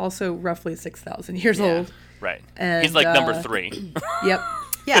 he is also roughly 6,000 years old. Right. And, he's like number 3. Yep.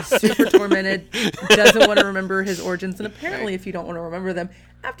 Yeah. Super tormented. Doesn't want to remember his origins, and apparently, if you don't want to remember them,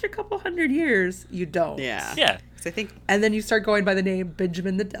 after a couple hundred years, you don't. Yeah. Yeah. So I think. And then you start going by the name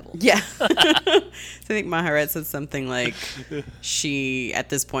Benjamin the Devil. Yeah. So I think Maharet said something like, she at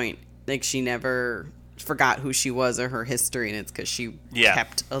this point, like she never forgot who she was or her history, and it's because she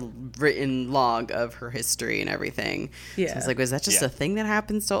kept a written log of her history and everything. Yeah. So I was like, was that just a thing that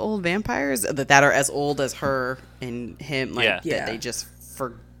happens to old vampires that are as old as her and him? Like that they just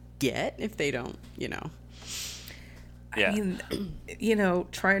forget if they don't, Yeah. I mean,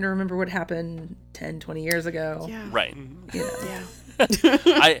 trying to remember what happened 10, 20 years ago. Yeah. Right. Yeah.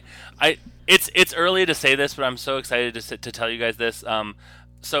 It's early to say this, but I'm so excited to tell you guys this.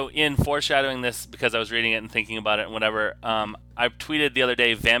 So in foreshadowing this, because I was reading it and thinking about it and whatever, I tweeted the other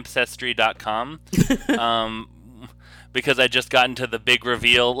day vampcestry.com because I just got into the big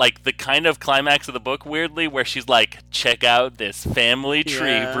reveal, like the kind of climax of the book, weirdly, where she's like, check out this family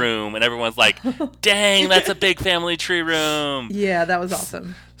tree room, and everyone's like, dang, that's a big family tree room. Yeah, that was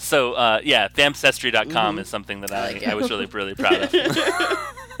awesome. So vampcestry.com is something that I was really, really proud of.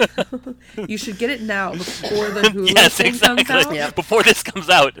 You should get it now before the Hulu thing comes out. Yep. Before this comes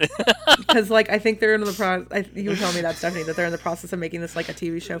out. Because, like, I think they're in the process. You were telling me that, Stephanie, that they're in the process of making this like a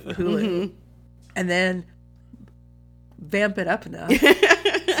TV show for Hulu, and then vamp it up enough so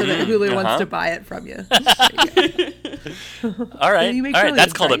that Hulu wants to buy it from you. All right,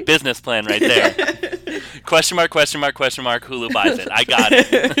 that's called a business plan right there. Question mark, question mark, question mark. Hulu buys it. I got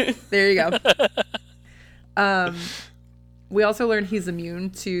it. There you go. We also learned he's immune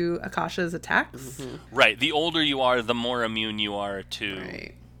to Akasha's attacks. Right. The older you are, the more immune you are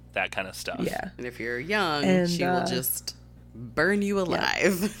to that kind of stuff. Yeah. And if you're young, she will just burn you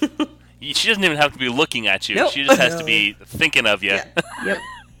alive. Yeah. She doesn't even have to be looking at you. Nope. She just has to be thinking of you. Yeah.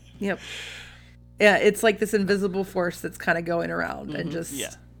 Yep. Yeah, it's like this invisible force that's kind of going around and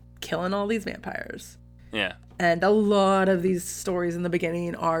just killing all these vampires. Yeah. And a lot of these stories in the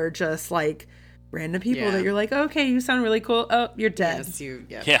beginning are just like random people that you're like, okay, you sound really cool. Oh, you're dead. Yes,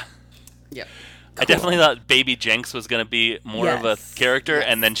 Yeah. Yep. I definitely thought Baby Jenks was going to be more of a character,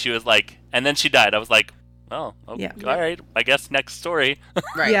 and then she was like, and then she died. I was like, oh, okay, all right, I guess next story.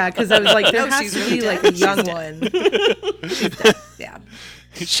 Right. Yeah, because I was like, there has to really be dead. like a young one. She's dead. Yeah.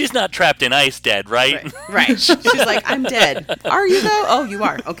 She's not trapped in ice dead, right? Right. She's like, I'm dead. Are you though? Oh, you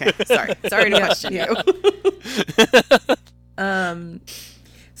are. Okay. Sorry to question you.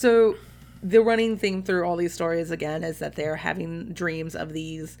 So the running theme through all these stories again is that they're having dreams of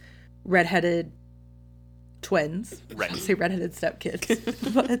these redheaded twins. Right. I say redheaded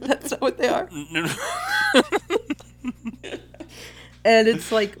stepkids, but that's not what they are. And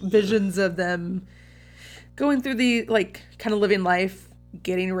it's like visions of them going through the like kind of living life,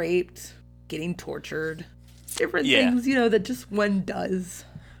 getting raped, getting tortured, different things, that just one does.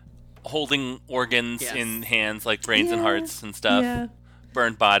 holding organs Yes. in hands like brains and Yeah, hearts and stuff. Yeah.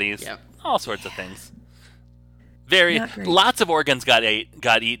 Burned bodies. Yep. All sorts of things. Very Not great. lots of organs got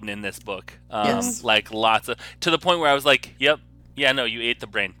eaten in this book. Yes. Like lots of, to the point where I was like, "Yep, yeah, no, you ate the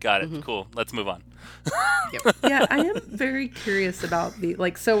brain. Got it. Cool. Let's move on." Yeah, I am very curious about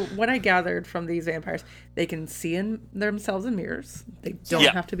so what I gathered from these vampires, they can see in themselves in mirrors. They don't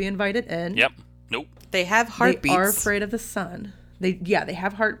Yeah. have to be invited in. Yep. Nope. They have heartbeats. They are afraid of the sun. They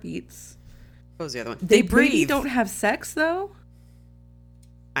have heartbeats. What was the other one? They They breathe. maybe don't have sex though,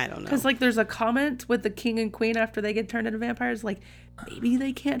 I don't know. because there's a comment with the king and queen after they get turned into vampires, like maybe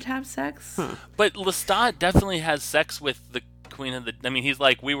they can't have sex. But Lestat definitely has sex with the queen of the. I mean, he's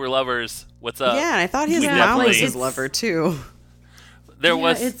like, "We were lovers. What's up?" Yeah, and I thought his Yeah, mom like, was his it's- lover too. There Yeah,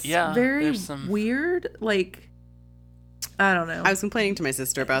 was. it's yeah. very there's some. weird. Like, I don't know. I was complaining to my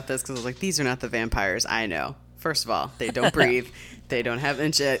sister about this because I was like, "These are not the vampires I know. First of all, they don't breathe. They don't have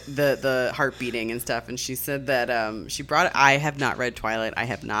the heart beating and stuff." And she said that she brought. I have not read Twilight. I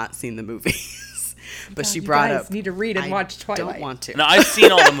have not seen the movies, but she You brought guys up. need to read and I watch Twilight. Don't want to. No, I've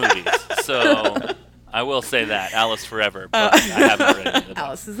seen all the movies, so I will say that Alice Forever, but I haven't read any of them.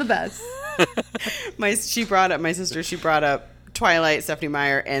 Alice is the best. My sister. She brought up Twilight, Stephanie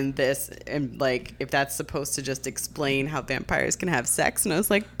Meyer, and this, and like if that's supposed to just explain how vampires can have sex, and I was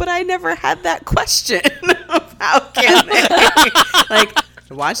like, but I never had that question of how can they? Like,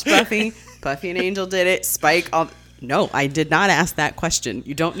 watch Buffy and Angel did it. Spike, no, I did not ask that question.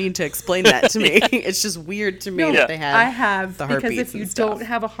 You don't need to explain that to me. It's just weird to me No, that they have. I have, the because heartbeats if you and stuff. don't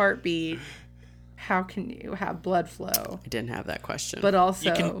have a heartbeat, how can you have blood flow? I didn't have that question. But also,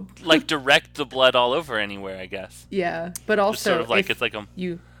 You can like direct the blood all over anywhere, I guess. yeah, but also, Just sort of like if it's like a.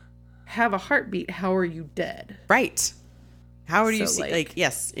 you have a heartbeat, how are you dead? right. How do you So, see? like- Like,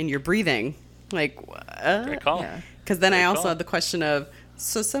 yes, in your breathing. Like, Great call. Yeah. because then I Great also call. had the question of,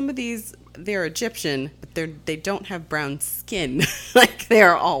 so some of these, they're Egyptian, but they don't have brown skin. Like, they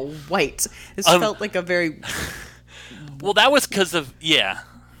are all white. This felt like a very, Well, that was because of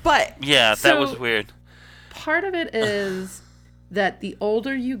but that So- was weird. Part of it is that the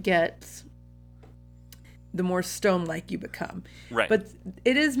older you get, the more stone-like you become. Right. But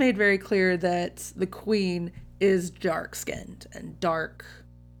it is made very clear that the queen is dark-skinned and dark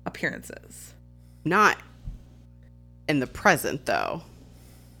appearances. not in the present, though.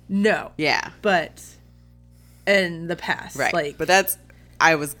 No, Yeah. but in the past, Right. like, But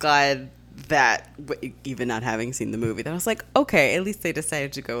I was glad that, even not having seen the movie, that I was like, okay, at least they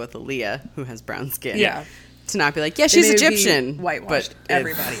decided to go with Aaliyah, who has brown skin. yeah, To not be like, yeah, she's maybe Egyptian. whitewashed but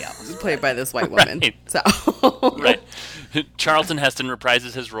everybody else. Played by this white woman. Right. So. Right. Charlton Heston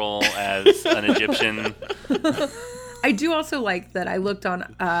reprises his role as an Egyptian. I do also like that I looked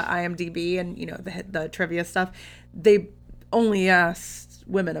on IMDb and the trivia stuff. They only asked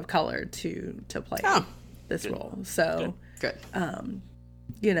women of color to play Oh. this role. So, Good.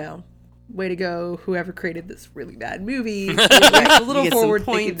 way to go, whoever created this really bad movie. A little You get some forward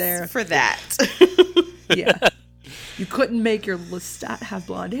thinking points there. for that. Yeah. You couldn't make your Lestat have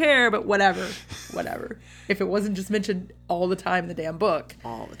blonde hair, but whatever. If it wasn't just mentioned all the time in the damn book,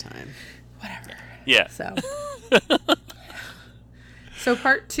 All the time. whatever. Yeah. So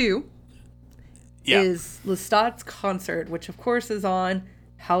part 2 Yeah. is Lestat's concert, which of course is on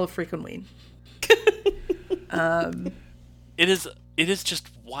Halloween. It is just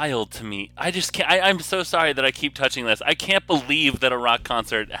wild to me. I just can't. I'm so sorry that I keep touching this. I can't believe that a rock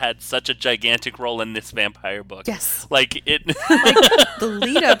concert had such a gigantic role in this vampire book. Yes. Like it. The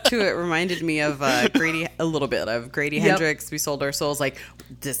lead up to it reminded me of Grady, a little bit of Grady Yep. Hendrix, We Sold Our Souls. Like,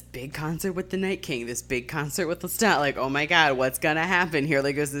 this big concert with the Night King, this big concert with Lestat. Like, oh my God, what's going to happen here?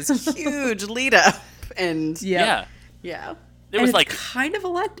 Like, there's this huge lead up. And Yeah. yeah. It And was it's like kind of a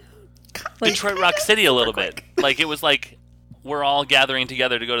letdown. Detroit Rock City a little bit. Like it was like we're all gathering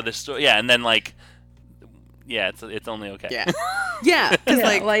together to go to this store. Yeah, and then like, yeah, it's only okay. Yeah. Yeah. Because,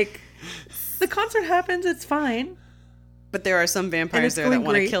 Yeah, like, the concert happens, it's fine. but there are some And vampires it's there that going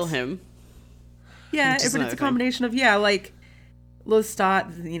want to great. kill him. Yeah, Which is but it's another a thing. combination of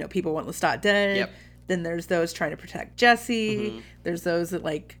Lestat, people want Lestat dead. Yep. Then there's those trying to protect Jesse. Mm-hmm. There's those that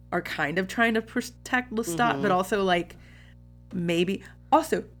are kind of trying to protect Lestat, Mm-hmm. but also maybe.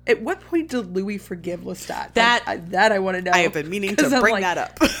 Also, at what point did Louis forgive Lestat? That- I want to know. I have been meaning 'Cause to I'm bring like- that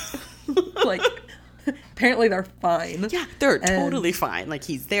up. apparently they're fine. Yeah, they're And- totally fine. Like,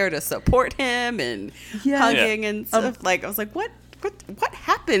 he's there to support him and Yeah. hugging and stuff. Like, I was like, what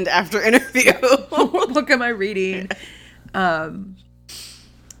happened after interview? What book am I reading?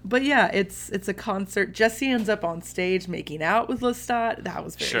 But yeah, it's a concert. Jesse ends up on stage making out with Lestat. That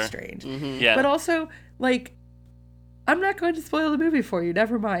was very Sure. strange. Yeah. But also, I'm not going to spoil the movie for you.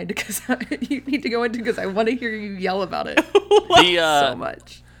 Never mind, because you need to go into because I want to hear you yell about it so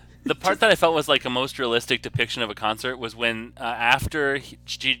much. The part that I felt was like a most realistic depiction of a concert was when after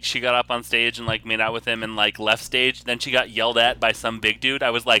she got up on stage and like made out with him and like left stage, then she got yelled at by some big dude.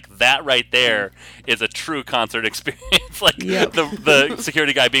 I was like, that right there is a true concert experience. Like the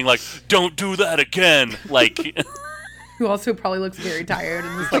security guy being like, "Don't do that again." Like, who also probably looks very tired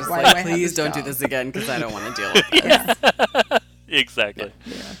and was like, "Why do I have Please this don't do job?" this again because I don't want to deal with this. Yeah. exactly.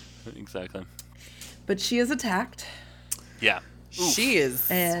 Yeah. Exactly. But she is attacked. Yeah. She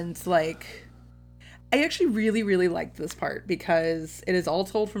is. And, like, I actually really, really liked this part because it is all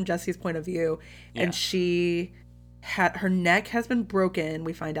told from Jesse's point of view. Yeah. And her neck has been broken.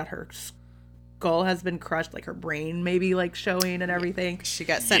 We find out her skull has been crushed, like her brain maybe, like, showing and everything. She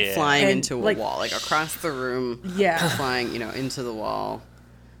got sent flying And, into a like, wall, like across the room. Yeah. Flying, into the wall.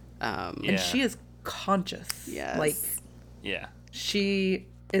 And she is conscious. Yes. Like, Yeah. she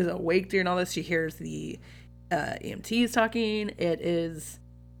is awake during all this. She hears the EMTs talking. It is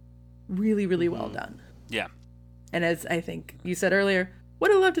really, really well done. Yeah. And as I think you said earlier, would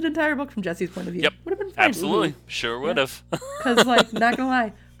have loved an entire book from Jesse's point of view. Yep. Would have been fine. Absolutely. Sure would have. Because, like, not gonna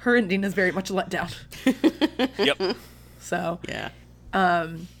lie, her ending is very much a letdown. Yep. So Yeah.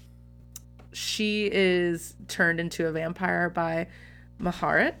 she is turned into a vampire by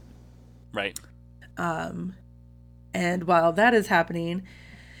Maharet. Right. And while that is happening,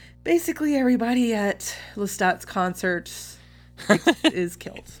 basically everybody at Lestat's concerts is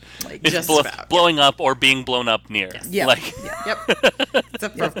killed. Like, It's Just about. blowing up or being blown up near. yeah. Like, Yep.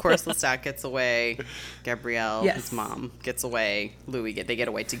 Except for, of course, Lestat gets away. Gabrielle, Yes. his mom, gets away. Louis, they get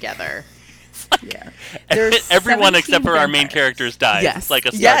away together. Yeah. There's everyone 17 except for our main vampires. characters dies. Yes. It's like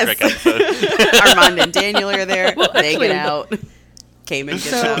a Star Yes. Trek episode. Armand and Daniel are there. They actually- get out. Cayman gets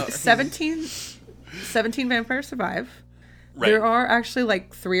So out. 17 vampires survive. Right. There are actually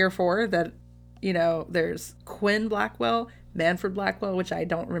like 3 or 4 that, there's Quinn Blackwell, Manfred Blackwell, which I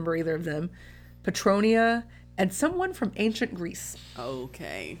don't remember either of them, Petronia, and someone from ancient Greece.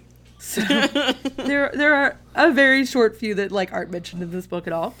 Okay. So there are a very short few that like aren't mentioned in this book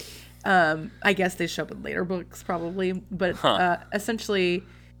at all. I guess they show up in later books probably, but essentially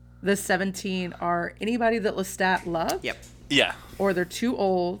the 17 are anybody that Lestat loved, Yep. Yeah. or they're too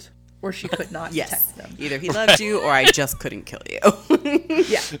old, or she could not Yes. detect them. Either he loved you or I just couldn't kill you.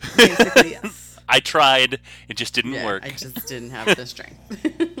 Yeah, basically yes. I tried. It just didn't Yeah, work. I just didn't have the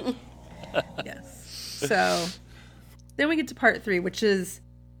strength. Yes. So then we get to part 3, which is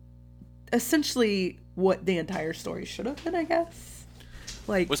essentially what the entire story should have been, I guess.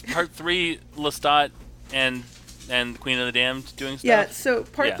 Like, Was part 3 Lestat and Queen of the Damned doing stuff? yeah, so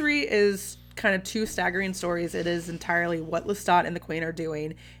part Yeah. 3 is kind of 2 staggering stories. It is entirely what Lestat and the Queen are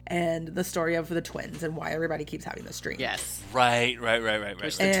doing and the story of the twins and why everybody keeps having this dream. Yes. Right.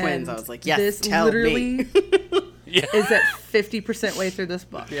 The And twins, I was like, yes, this tell literally me. Yeah. is at 50% way through this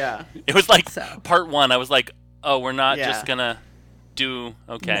book. Yeah. It was like So. part 1. I was like, oh, we're not Yeah. just gonna do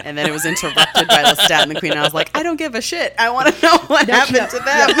okay. And then it was interrupted by Lestat and the Queen. And I was like, I don't give a shit. I want to know what happened to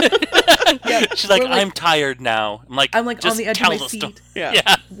them. Yeah. She's like, We're like- I'm tired now. I'm like, on just the edge of tell my the seat. sto- Yeah.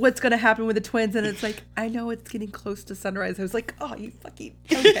 Yeah. What's going to happen with the twins? And it's like, I know it's getting close to sunrise. I was like, oh, you fucking...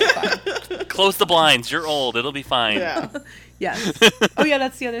 Okay, fine. Close the blinds. You're old. It'll be fine. Yeah. Yes. Oh, yeah,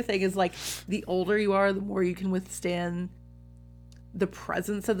 that's the other thing is, like, the older you are, the more you can withstand the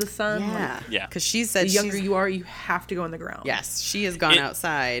presence of the sun. Yeah. Like, Yeah. Because she the said younger she's... you are, you have to go on the ground. Yes, she has gone It-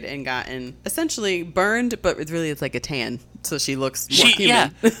 outside and gotten essentially burned, but really it's like a tan, so she looks more She-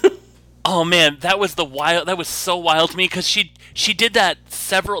 human. Oh man, that was so wild to me because she did that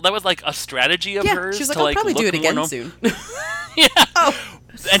several. That was like a strategy of Yeah, hers. she was like, to, I'll probably do look it more again normal. soon. Yeah.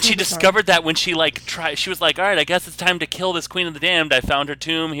 And she bizarre. discovered that when she like tried, she was like, "All right, I guess it's time to kill this Queen of the Damned. I found her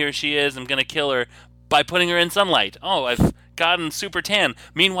tomb. Here she is. I'm gonna kill her by putting her in sunlight. Oh, I've gotten super tan.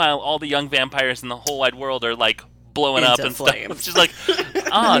 Meanwhile, all the young vampires in the whole wide world are like blowing up Into and flames. stuff. She's like,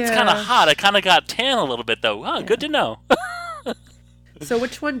 "Oh, it's kind of Yeah. hot. I kind of got tan a little bit though. Oh, good to know." So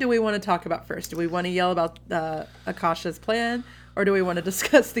which one do we want to talk about first? Do we want to yell about Akasha's plan, or do we want to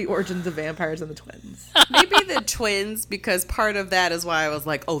discuss the origins of vampires and the twins? Maybe the twins, because part of that is why I was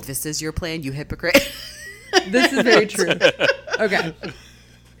like, oh, this is your plan, you hypocrite. This is very true. Okay.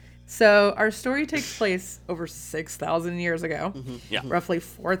 So our story takes place over 6,000 years ago, Yeah. roughly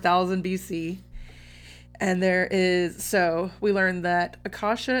 4,000 BC. And we learned that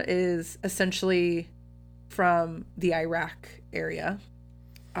Akasha is essentially from the Iraq area.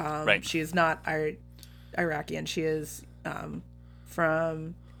 Right. She is not Iraqi, and she is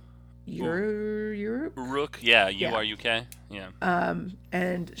from Europe. Rook. Yeah. Yeah. UK. Yeah.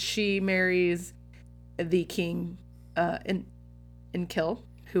 And she marries the king in Kill,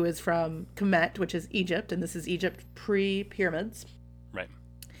 who is from Kemet, which is Egypt, and this is Egypt pre-pyramids. Right.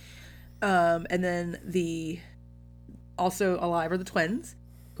 And then also alive are the twins,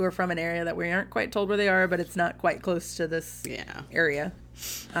 who are from an area that we aren't quite told where they are, but it's not quite close to this area.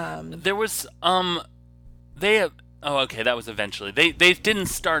 There was that was eventually. They didn't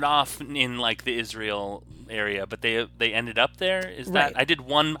start off in like the Israel area, but they ended up there. Is that I did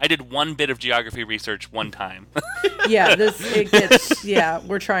one bit of geography research one time. Yeah,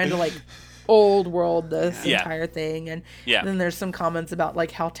 we're trying to like old world this entire thing, and then there's some comments about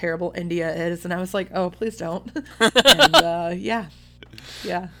like how terrible India is, and I was like, oh, please don't. And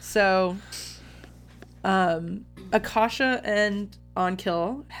so Akasha and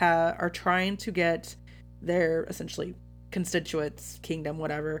Ankill are trying to get their essentially constituents, kingdom,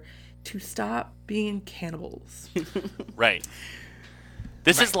 whatever, to stop being cannibals. Right.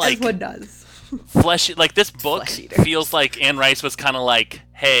 This is like as one does. Flesh. Like this book feels like Anne Rice was kind of like,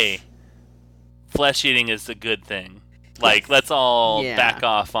 hey, flesh eating is a good thing. Like, let's all back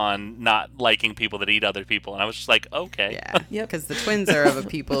off on not liking people that eat other people. And I was just like, okay. Yeah. Because the twins are of a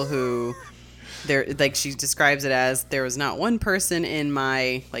people who, they're like, she describes it as, there was not one person in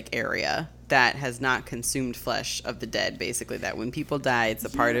my like area that has not consumed flesh of the dead. Basically, that when people die, it's a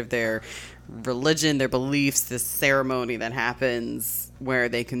part of their religion, their beliefs, this ceremony that happens where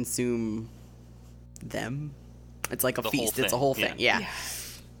they consume them. It's like a feast. It's a whole thing. Yeah.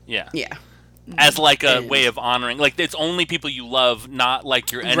 As like a way of honoring, like it's only people you love, not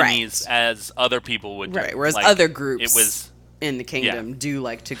like your enemies, as other people would do. Right. Whereas like, other groups in the kingdom do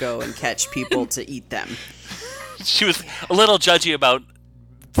like to go and catch people to eat them. She was a little judgy about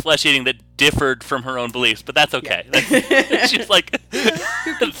flesh eating that differed from her own beliefs, but that's okay. She's like,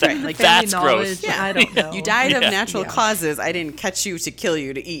 like that's gross. Yeah, I don't know. You died of natural causes. I didn't catch you to kill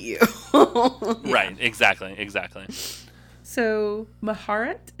you to eat you. Right. Exactly. So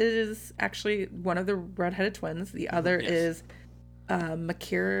Maharet is actually one of the redheaded twins. The other is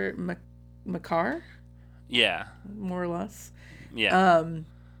Makar. Yeah. More or less. Yeah.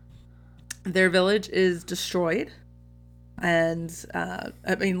 Their village is destroyed. And,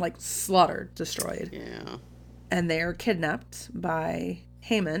 slaughtered, destroyed. Yeah. And they are kidnapped by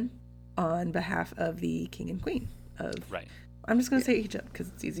Haman on behalf of the king and queen of... Right. I'm just going to say Egypt, because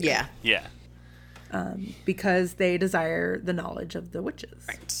it's easier. Yeah. Because they desire the knowledge of the witches.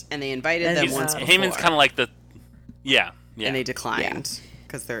 Right. And they invited them once before. Haman's kind of like the... Yeah. And they declined.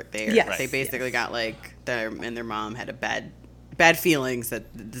 Because they basically got like... Their mom had a bad feelings that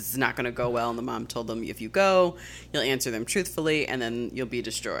this is not going to go well, and the mom told them, if you go, you'll answer them truthfully, and then you'll be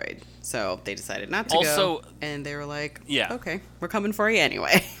destroyed. So they decided not to go, and they were like, okay, we're coming for you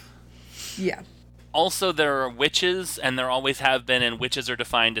anyway. Yeah. Also, there are witches, and there always have been, and witches are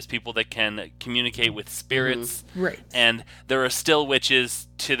defined as people that can communicate with spirits. Mm-hmm. Right. And there are still witches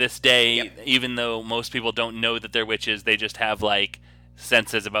to this day, even though most people don't know that they're witches. They just have, like,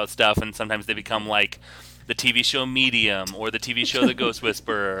 senses about stuff, and sometimes they become, like, the TV show Medium, or the TV show The Ghost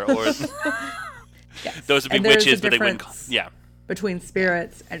Whisperer, or... Those would be witches, but they wouldn't call... Yeah. Between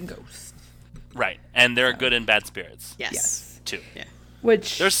spirits and ghosts. Right. And there are good and bad spirits. Yes. Too. Yeah.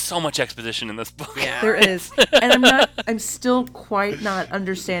 Which there's so much exposition in this book. Yeah. There is. And I'm still quite not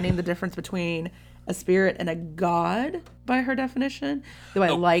understanding the difference between a spirit and a god by her definition. Though I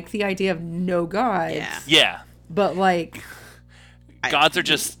like the idea of no gods. Yeah. But like gods are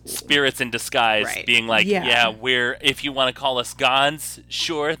just spirits in disguise, being like, we're, if you want to call us gods,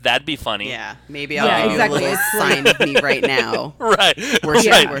 sure, that'd be funny. Yeah, maybe I'll give you a little sign of me right now. Right.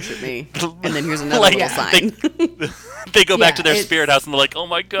 Worship me. And then here's another little sign. They go back to their spirit house and they're like, oh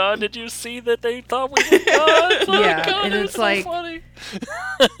my god, did you see that they thought we were gods? Oh god, and it's so like, funny.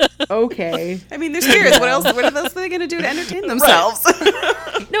 Okay. I mean, they're spirits. What else are they going to do to entertain themselves?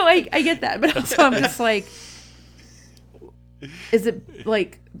 Right. No, I get that. But also I'm just like, is it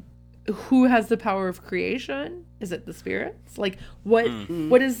like, who has the power of creation? Is it the spirits? Like, what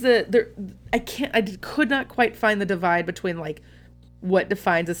is I could not quite find the divide between like what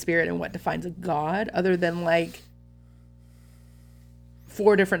defines a spirit and what defines a god, other than like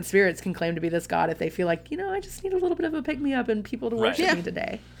 4 different spirits can claim to be this god if they feel like, I just need a little bit of a pick-me-up and people to worship me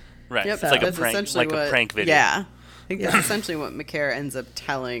today. Right. Yep. It's like a prank, a prank video. Yeah. I think that's essentially what Makar ends up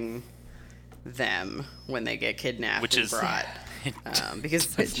telling them when they get kidnapped, which is brought.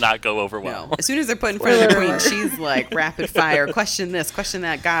 Because does not go over well. No. As soon as they're put in front of the queen, she's like, rapid fire, question this, question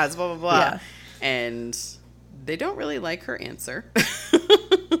that, gods, blah, blah, blah. Yeah. And they don't really like her answer.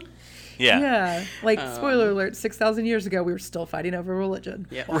 Yeah. Like, spoiler alert, 6,000 years ago, we were still fighting over religion.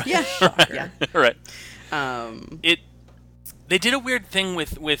 Yeah. Right. Yeah. Right. They did a weird thing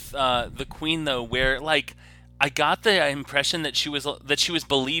with the queen, though, where, like, I got the impression that she was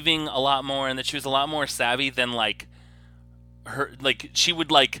believing a lot more and that she was a lot more savvy than like her. Like she would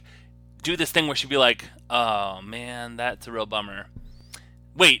like do this thing where she'd be like, "Oh man, that's a real bummer."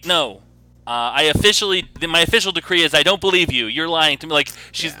 Wait, no. My official decree is I don't believe you. You're lying to me. Like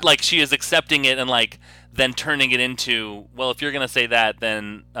she's like she is accepting it and like then turning it into, well, if you're gonna say that,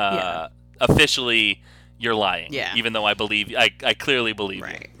 then officially you're lying. Yeah. Even though I believe, I clearly believe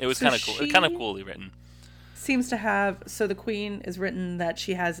Right. you. It was So kind of cool. she- Kind of coolly written. Seems to have, so the queen is written that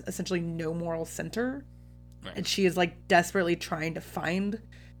she has essentially no moral center, Right. and she is like desperately trying to find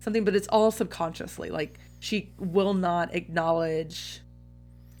something, but it's all subconsciously. Like she will not acknowledge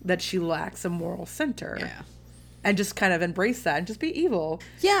that she lacks a moral center, Yeah. and just kind of embrace that and just be evil.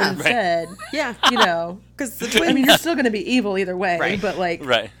 Yeah. But instead, Yeah. you know, Because the twins, I mean, you're still going to be evil either way, Right. but like,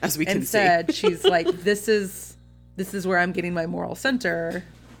 Right. as we can instead, she's like, this is where I'm getting my moral center,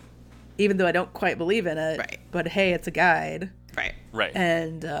 even though I don't quite believe in it. Right. But hey, it's a guide. see. Right. Right.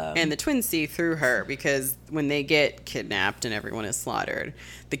 And And the twins see through her because when they get kidnapped and everyone is slaughtered,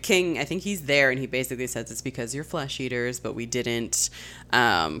 the king, I think he's there and he basically says it's because you're flesh eaters, but we didn't,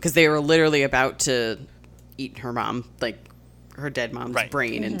 because they were literally about to eat her mom, like her dead mom's Right.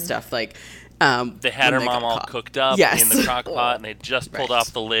 brain and stuff. Like They had when her got mom all caught. cooked up Yes. in the crock pot, and they just pulled Right.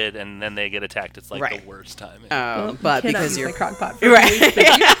 off the lid, and then they get attacked. It's like Right. the worst time. But cannot because use you're my crock pot for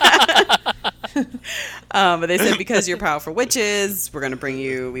right. But they said because you're powerful witches, we're gonna bring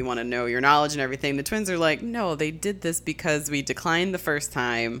you. We want to know your knowledge and everything. The twins are like, no, they did this because we declined the first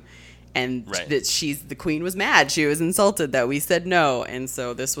time, and Right. that the queen was mad. She was insulted that we said no, and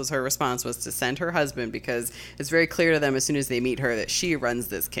so this was her response, was to send her husband, because it's very clear to them as soon as they meet her that she runs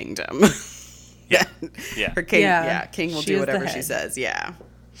this kingdom. Yeah. Yeah. Her king. Yeah. Yeah, king will She do is the whatever she head. says. Yeah.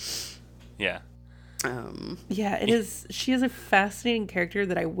 Yeah. Yeah, it is. She is a fascinating character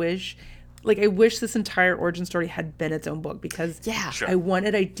that I wish this entire origin story had been its own book, because Yeah. Sure. I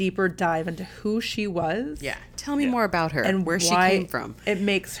wanted a deeper dive into who she was. Yeah. Tell me more about her And where she why came from. It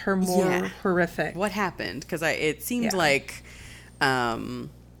makes her more Yeah. horrific. What happened? Because it seemed Yeah. like, so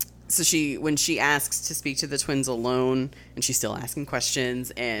when she asks to speak to the twins alone, and she's still asking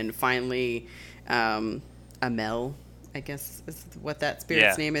questions, and finally, Amel, I guess is what that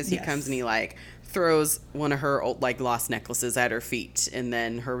spirit's Yeah. name is. He Yes. comes and he like throws one of her old, like lost necklaces at her feet, and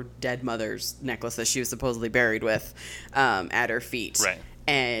then her dead mother's necklace that she was supposedly buried with, at her feet. Right.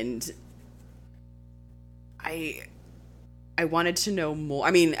 And I wanted to know more.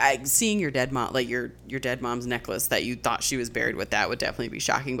 I mean, seeing your dead mom, like your dead mom's necklace that you thought she was buried with, that would definitely be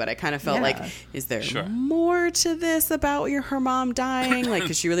shocking. But I kind of felt Yeah. like, is there Sure. more to this about her mom dying? Like,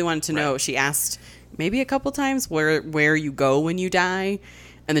 because she really wanted to know. She asked maybe a couple times where you go when you die,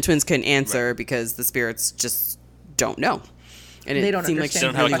 and the twins couldn't answer because the spirits just don't know. And They it don't seemed like understand she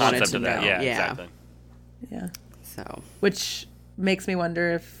Don't have a really wanted concept to of that. know. Yeah. Exactly. Yeah. So Which makes me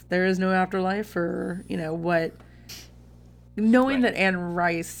wonder if there is no afterlife, or, what. Knowing Right. that Anne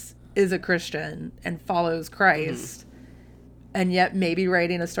Rice is a Christian and follows Christ, Mm-hmm. and yet maybe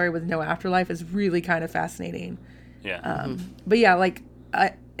writing a story with no afterlife is really kind of fascinating. Yeah. But yeah, like,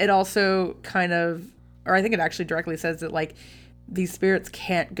 it also kind of, or I think it actually directly says that, like, these spirits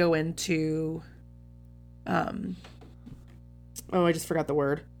can't go into, I just forgot the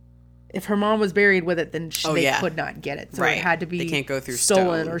word. If her mom was buried with it, then they yeah. could not get it. So Right. it had to be They can't go through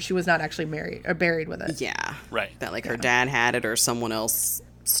stolen, stone. or she was not actually married or buried with it. yeah, Right. that like her dad had it or someone else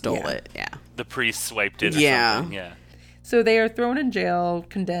stole Yeah. it. Yeah. The priest swiped it. Or Yeah. Something. Yeah. So they are thrown in jail,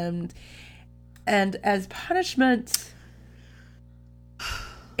 condemned, and as punishment,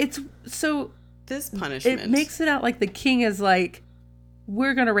 it's so This punishment. it makes it out like the king is like,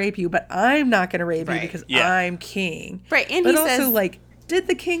 we're gonna rape you, but I'm not gonna rape you Right. because Yeah. I'm king. Right, and but he also, says- like, did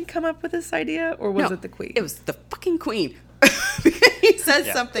the king come up with this idea, or was No, it the queen? It was the fucking queen. He says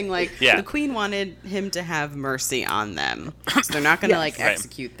Yeah. something like, Yeah. the queen wanted him to have mercy on them, so they're not going to Yes. like Right.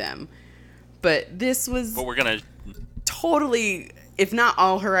 execute them. But this was But we're gonna. totally, if not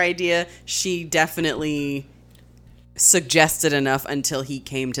all her idea, she definitely suggested enough until he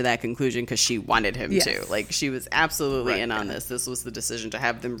came to that conclusion because she wanted him Yes. to. Like, she was absolutely Right. in on this. This was the decision to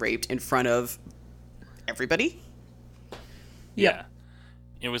have them raped in front of everybody. Yeah.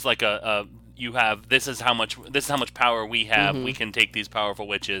 It was like you have this is how much power we have. Mm-hmm. We can take these powerful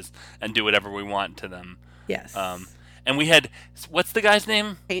witches and do whatever we want to them. Yes. And we had, what's the guy's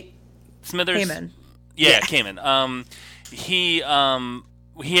name? Hey, Smithers. Haman. Yeah, Cayman. He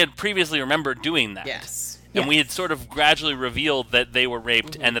had previously remembered doing that. yes. And we had sort of gradually revealed that they were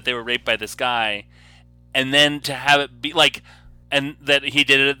raped and that they were raped by this guy. And then to have it be like, and that he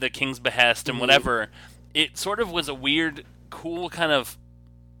did it at the king's behest and whatever, it sort of was a weird, cool kind of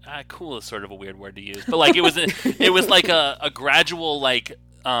cool is sort of a weird word to use, but like it was like a gradual like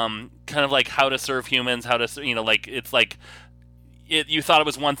kind of like how to serve humans, how to like it's like you thought it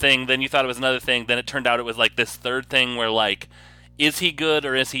was one thing, then you thought it was another thing, then it turned out it was like this third thing where like is he good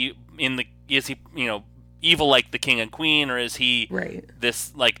or is he evil like the king and queen, or is he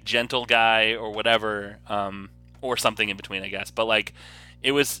this like gentle guy or whatever, or something in between, I guess. But like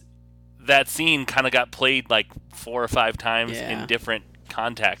it was that scene kind of got played like 4 or 5 times in different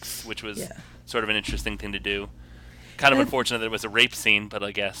contexts, which was sort of an interesting thing to do. Kind of unfortunate that it was a rape scene, but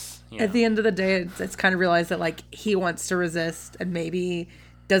I guess at the end of the day, it's kind of realized that like he wants to resist and maybe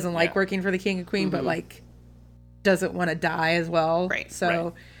doesn't like working for the king and queen, but like doesn't want to die as well. Right.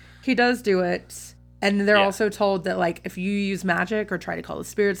 So he does do it. And they're also told that, like, if you use magic or try to call the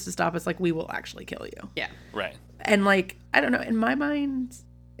spirits to stop us, like, we will actually kill you. Yeah. Right. And, like, I don't know. In my mind,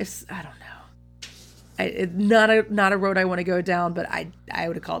 I don't know. Not a road I want to go down, but I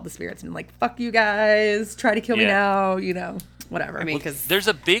would have called the spirits and been like, fuck you guys. Try to kill me now. You know, whatever. I mean, because there's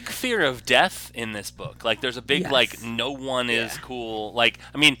a big fear of death in this book. Like, there's a big, like, no one is cool. Like,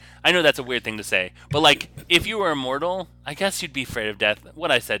 I mean, I know that's a weird thing to say, but, like, if you were immortal, I guess you'd be afraid of death.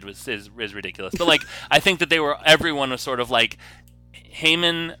 What I said is ridiculous. But, like, I think that everyone was sort of, like,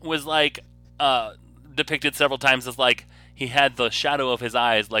 Haemon was, like, depicted several times as, like, he had the shadow of his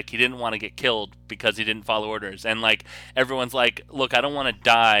eyes, like, he didn't want to get killed because he didn't follow orders. And, like, everyone's like, look, I don't want to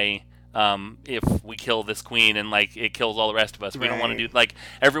die if we kill this queen and like it kills all the rest of us. We don't want to do like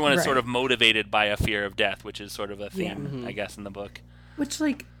everyone is sort of motivated by a fear of death, which is sort of a theme, I guess, in the book. Which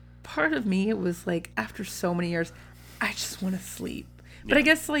like part of me was like after so many years, I just want to sleep. But I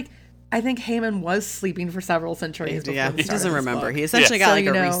guess like I think Haemon was sleeping for several centuries. Yeah, he doesn't remember. Book. He essentially got like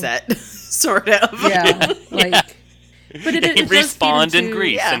a reset, sort of. Yeah, like. But it respawned in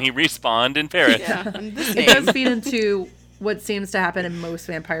Greece and he respawned in Paris. Yeah. It does feed into what seems to happen in most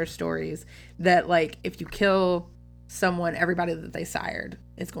vampire stories, that like if you kill someone, everybody that they sired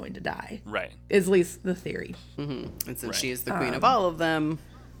is going to die. Right. Is at least the theory. Mm-hmm. And since she is the queen of all of them,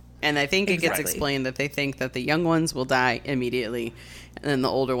 and I think it gets explained that they think that the young ones will die immediately, and then the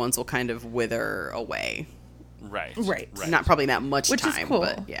older ones will kind of wither away. Right. Not probably not much Which time, is cool.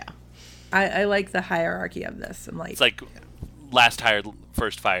 but yeah. I like the hierarchy of this. And like it's like last hired,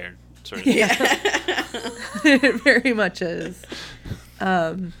 first fired. Sort of. Yeah. It very much is.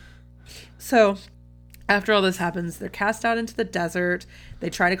 So after all this happens, they're cast out into the desert. They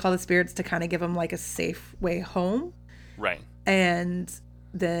try to call the spirits to kind of give them like a safe way home. Right. And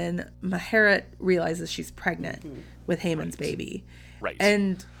then Maharet realizes she's pregnant with Haemon's baby. Right.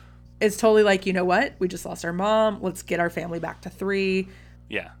 And it's totally like, you know what? We just lost our mom. Let's get our family back to 3.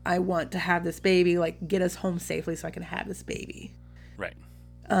 Yeah. I want to have this baby. Like, get us home safely so I can have this baby. Right.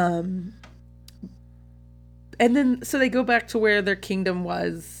 And then so they go back to where their kingdom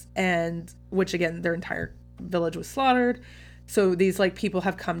was, and which again their entire village was slaughtered. So these like people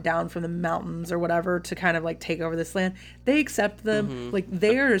have come down from the mountains or whatever to kind of like take over this land. They accept them. Like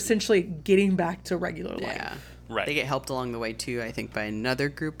they are essentially getting back to regular life. Right. They get helped along the way too, I think, by another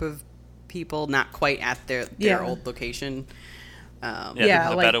group of people, not quite at their old location. The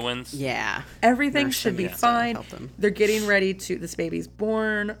like, Bedouins. Yeah. Everything should be fine. Help them. They're getting ready to, this baby's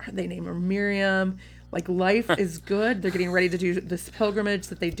born. They name her Miriam. Like, life is good. They're getting ready to do this pilgrimage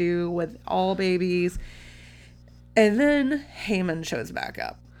that they do with all babies. And then Haemon shows back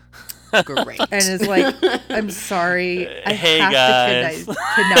up. Great. And is like, I'm sorry. I Hey, have guys. to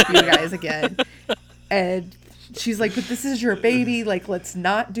kidnap you guys again. And she's like, but this is your baby. Like, let's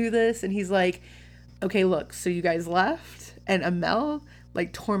not do this. And he's like, okay, look, so you guys left. And Amel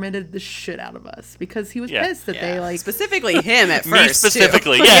like tormented the shit out of us because he was pissed that they like specifically him at first. Me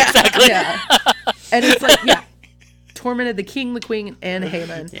specifically, too. yeah, exactly. Yeah. And it's like tormented the king, the queen, and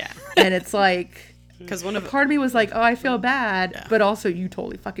Haemon. Yeah. And it's like because part of me was like, oh, I feel bad, but also you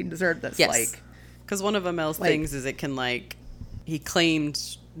totally fucking deserve this. Yes. Like, because one of Amel's things is it can like he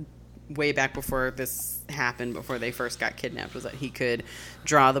claimed way back before this happened, before they first got kidnapped, was that he could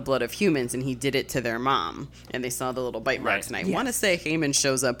draw the blood of humans, and he did it to their mom, and they saw the little bite marks. And I want to say Haemon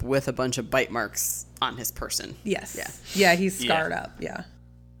shows up with a bunch of bite marks on his person. Yes. Yeah, he's scarred up. Yeah.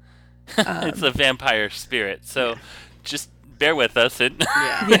 It's a vampire spirit, so just bear with us. It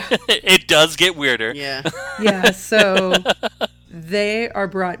Yeah. it does get weirder. Yeah. Yeah, so they are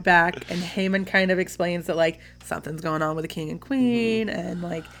brought back, and Haemon kind of explains that like something's going on with the king and queen, and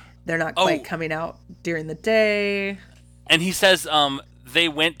like they're not quite coming out during the day. And he says they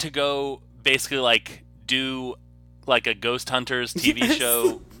went to go basically like do like a Ghost Hunters TV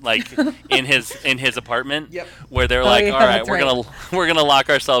show like in his apartment. Yep. Where they're like, all right, that's we're gonna lock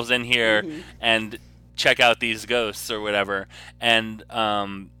ourselves in here and check out these ghosts or whatever. And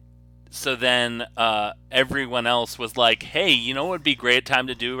so then everyone else was like, hey, you know what would be a great time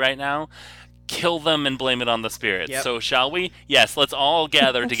to do right now? Kill them and blame it on the spirits. Yep. So shall we? Yes, let's all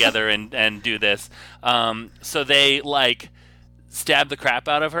gather together and do this. So they like stab the crap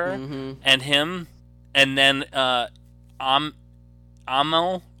out of her and him, and then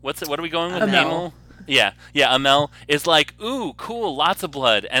Amel, what are we going with? Amel. Amel? Yeah, Amel is like, ooh, cool, lots of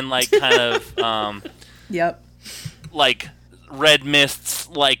blood, and like kind of Yep. like red mists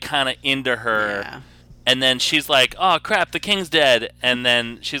like kind of into her. Yeah. And then she's like, oh, crap, the king's dead. And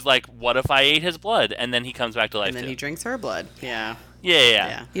then she's like, what if I ate his blood? And then he comes back to life, And then too. he drinks her blood. Yeah.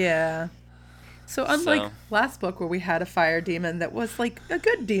 Yeah. Yeah. So unlike So- last book where we had a fire demon that was like a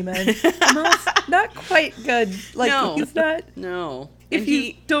good demon, Amel's not quite good. Like No. he's not. No. If And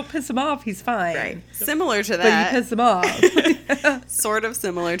you don't piss him off, he's fine. Right. Similar to But you that. piss him off. Sort of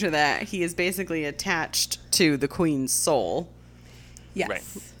similar to that. He is basically attached to the queen's soul, Yes. Right.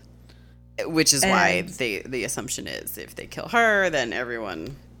 which is why And- the assumption is if they kill her, then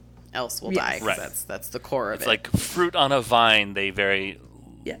everyone else will Yes. die. 'Cause Right. That's the core of It's it. like fruit on a vine, they very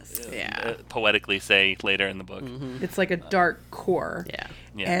Yes. yeah. poetically say later in the book. It's like a dark core. Yeah.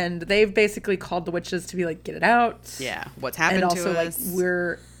 Yeah. And they've basically called the witches to be like, get it out. Yeah. What's happened And also to like us?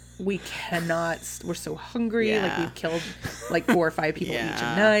 we're so hungry. Like Yeah. we've killed like 4 or 5 people each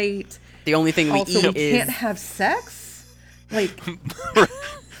Yeah. a night. The only thing we Also, eat we is can't have sex. Like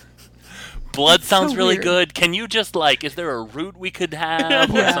Blood sounds so really weird. good. Can you just like, is there a root we could have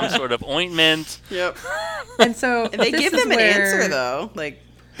or Yeah. some sort of ointment? Yep. and so And they this give is them an where- answer though. Like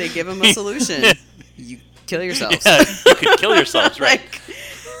they give them a solution. You kill yourselves. Yeah, you could kill yourselves, right?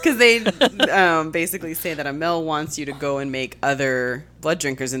 Because they basically say that Amel wants you to go and make other blood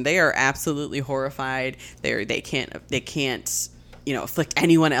drinkers, and they are absolutely horrified. They can't afflict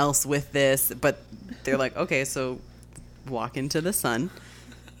anyone else with this. But they're like, okay, so walk into the sun.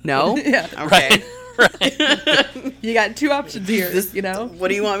 No, Yeah. okay. Right. You got 2 options here, you know? What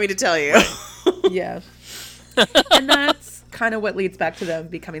do you want me to tell you? Yeah. And that's kind of what leads back to them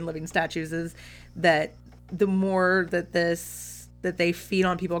becoming living statues, is that the more that they feed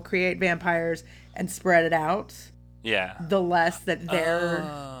on people, create vampires, and spread it out, Yeah. the less that they're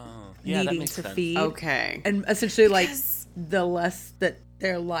Oh, yeah, that needing makes to sense. feed. Okay. And essentially, like, Because- the less that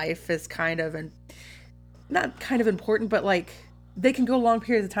their life is kind of, and not kind of important, but like, they can go long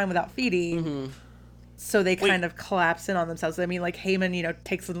periods of time without feeding. So they kind of collapse in on themselves. I mean, like, Haman,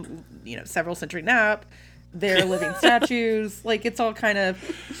 takes a, several century nap. They're living statues. Like, it's all kind of,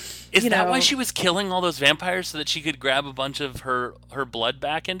 Is that why know- she was killing all those vampires so that she could grab a bunch of her blood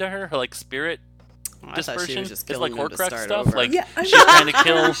back into her like spirit I thought she dispersion? was just It's like killing them to Horcrux start stuff. over. Like Yeah, I'm she's trying to not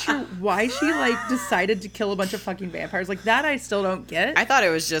kill. sure why she, like, decided to kill a bunch of fucking vampires. Like, that I still don't get. I thought it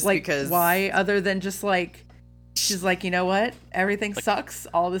was just like, because why, other than just, like, she's like, you know what? Everything sucks.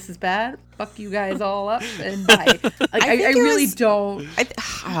 All this is bad. Fuck you guys all up and bye. Like, I think it really was- don't.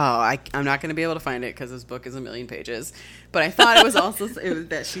 I'm not going to be able to find it because this book is 1,000,000 pages. But I thought it was also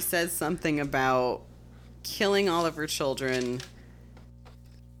that she says something about killing all of her children.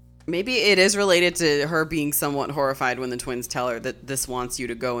 Maybe it is related to her being somewhat horrified when the twins tell her that this wants you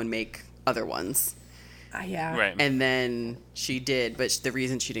to go and make other ones. Yeah. Right. And then she did, but the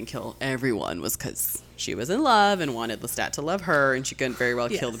reason she didn't kill everyone was because she was in love and wanted Lestat to love her, and she couldn't very well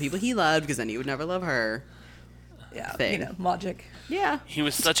kill the Yes. people he loved because then he would never love her. Yeah. Thing. Logic. Yeah. He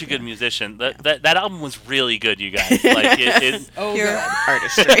was such a good musician. That album was really good, you guys. Like it Oh, Pure God.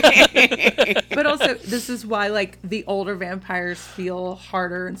 artistry. But also, this is why, like, the older vampires feel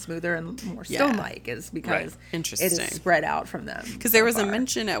harder and smoother and more Yeah. stone-like, is because Right. it Interesting. is spread out from them. Because there was a far.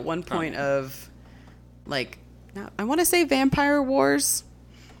 mention at one point of, like, I want to say vampire wars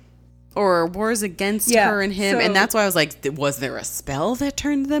or wars against Yeah, her and him. so- And that's why I was like, was there a spell that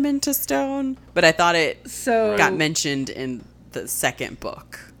turned them into stone? But I thought it So got mentioned in the second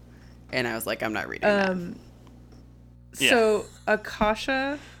book. And I was like, I'm not reading that. So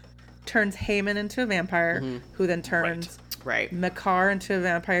Akasha turns Haman into a vampire, who then turns Right. Makar into a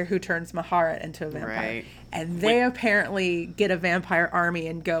vampire, who turns Maharat into a vampire. Right. And they apparently get a vampire army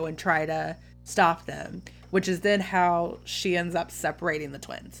and go and try to stop them, which is then how she ends up separating the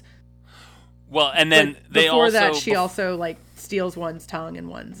twins. well, and then But they before also that, she also, like, steals one's tongue and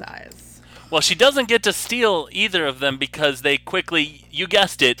one's eyes. well, she doesn't get to steal either of them because they quickly, you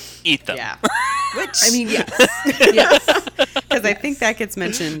guessed it, eat them. Yeah. Which, I mean, yes. Yes. because I think that gets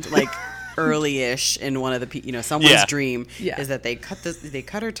mentioned like early-ish in one of the someone's Yeah. dream Yeah. is that they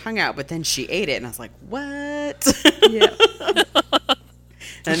cut her tongue out, but then she ate it, and I was like, what? Yeah.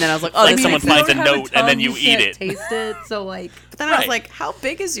 And then I was like, oh, Like this someone makes sense. finds a note and then you eat can't it. taste it. So like, But then I was Right. like, how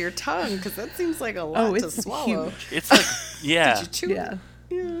big is your tongue? Because that seems like a lot to it's swallow. huge. It's like, yeah. Did you chew Yeah. it?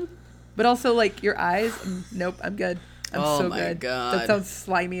 Yeah. But also like your eyes. Nope, I'm good. I'm Oh so my good. God. That sounds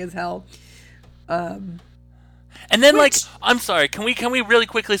slimy as hell. And then, like, Which- I'm sorry, can we really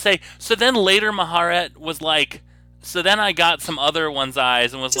quickly say, so then later Maharet was like, so then I got some other one's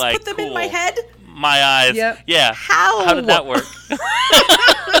eyes and was Just like, put them cool, in my head? my eyes. Yep. Yeah. How? Did that work?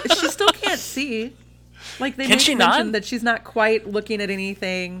 She still can't see. Like they Can make she mention not? that she's not quite looking at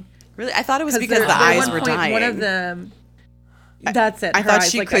anything. Really? I thought it was 'Cause because there- the at eyes one were point, dying. One of them. That's it. I her thought eyes,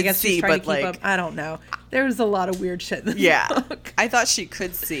 she like, could I guess see, she's trying but, to keep like- up. I don't know. There's a lot of weird shit. In this Yeah. book. I thought she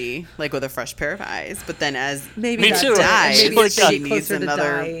could see, like, with a fresh pair of eyes. But then as Maybe Me that's too. it. dies, Maybe Like, as they she get needs closer to another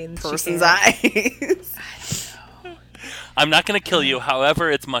dying, she person's can't. eyes. I'm not going to kill you,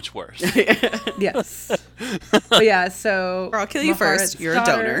 however, it's much worse. Yes. But yeah, so. Or I'll kill you first. Maharat's You're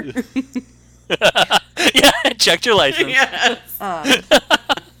daughter- a donor. Yeah, I checked your license. Yes.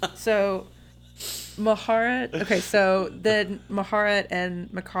 So Maharet. Okay, so then Maharet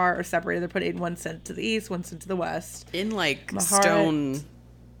and Makar are separated. They're put in one sent to the east, one sent to the west. In, like, Maharet- stone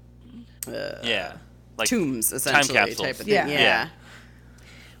Yeah. Like, tombs, essentially, capsules. type of thing. Yeah. Yeah.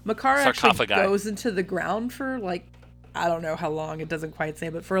 Makar actually Sarcophagi. goes into the ground for like I don't know how long, it doesn't quite say,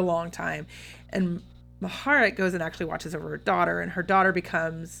 but for a long time. And Maharet goes and actually watches over her daughter, and her daughter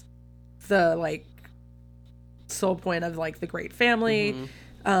becomes the like sole point of like the great family.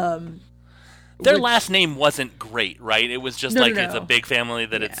 Their which- last name wasn't great, right? It was just No, like no, it's a no. big family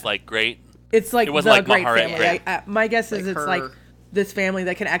that it's Yeah. like great. It's like It wasn't the like great Maharet family. Great. My guess is Like it's like her- this family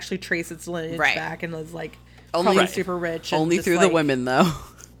that can actually trace its lineage Right. back and is like Only- probably Right. super rich. And Only just, through the like- women, though.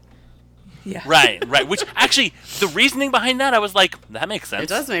 Yeah. Right, right. Which actually, the reasoning behind that, I was like, that makes sense. It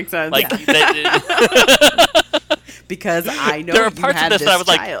does make sense. Like, because I know There are you parts of had this that I was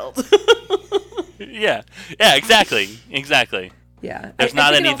like- child. yeah, exactly. Yeah. There's I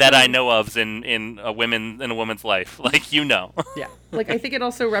not think it any that also- I know of in a woman's life, like you know. yeah. Like I think it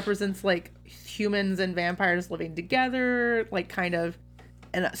also represents like humans and vampires living together, like kind of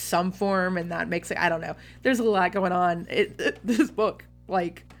in some form, and that makes it. I don't know. There's a lot going on. This book,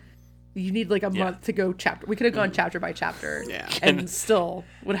 like, you need like a Yeah. month to go chapter. We could have gone chapter by chapter, Yeah. and still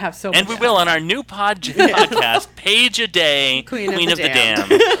would have so. And much we will on our new podcast, Page a Day, Queen Queen of of the the Damned.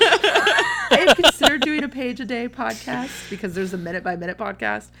 Damned. I have considered doing a page a day podcast because there's a minute by minute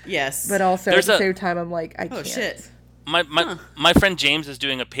podcast, Yes. but also There's at the a- same time I'm like I oh, can't. shit. My friend James is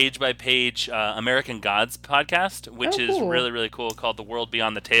doing a page by page American Gods podcast, which Oh, is cool. really really cool, called The World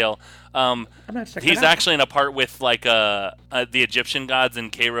Beyond the Tale. I'm gonna check He's that out. actually in a part with like the Egyptian gods in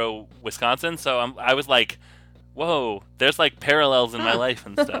Cairo, Wisconsin. So I was like, whoa, there's like parallels in my Huh. life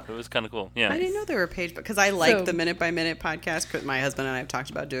and stuff. It was kind of cool. Yeah. I didn't know there were page because I like So- the minute by minute podcast. 'Cause my husband and I have talked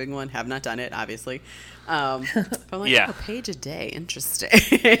about doing one. Have not done it, obviously. But I'm like, Yeah. oh, page a day, interesting.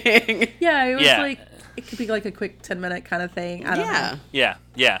 Yeah, it was Yeah. like it could be like a quick 10-minute kind of thing. I don't yeah. know.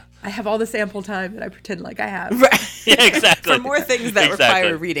 Yeah. I have all this ample time that I pretend like I have. Right. Yeah, exactly. For more things that Exactly.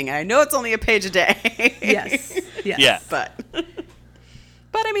 require reading. I know it's only a page a day. Yes. Yes. Yeah.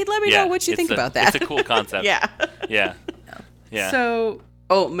 But I mean, let me Yeah, know what you it's think a- about that. It's a cool concept. Yeah. Yeah. Yeah. So,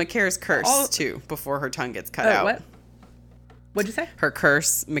 Oh, Macare's curse All- too. Before her tongue gets cut out. what? What'd you say? Her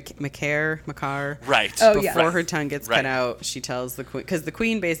curse, Macar. Right. Oh, yeah. Before Right. her tongue gets Right. cut out, she tells the queen, because the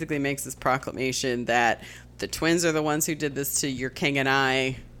queen basically makes this proclamation that the twins are the ones who did this to your king and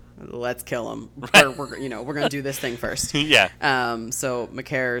I. Let's kill them. We're going to do this thing first. Yeah. So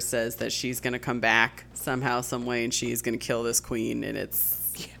Macar says that she's going to come back somehow, some way, and she's going to kill this queen, and it's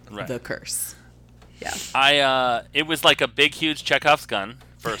Right. the curse. Yeah. It was like a big, huge Chekhov's gun.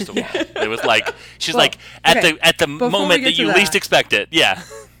 First of all, it was like she's Well, like at okay, the before we moment get that to you that- least expect it. Yeah.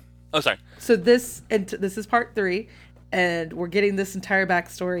 Oh, sorry. So this is part 3, and we're getting this entire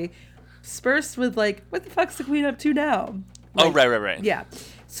backstory, dispersed with like, what the fuck's the queen up to now? Oh, Like, right. Yeah.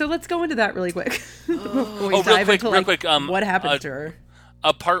 So let's go into that really quick. Before we Oh, real dive quick, into, real like, quick, what happens to her?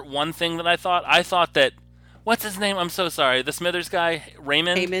 A part 1 thing that I thought that what's his name? I'm so sorry. The Smithers guy,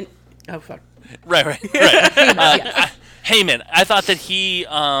 Raymond. Payment. Oh fuck. Right. Yes. Heyman. I thought that he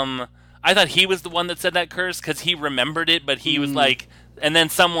was the one that said that curse because he remembered it, but he was like, and then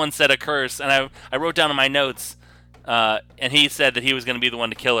someone said a curse, and I wrote down in my notes, and he said that he was going to be the one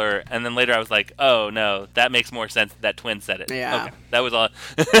to kill her, and then later I was like, oh no, that makes more sense. That twin said it. Yeah. Okay. That was all.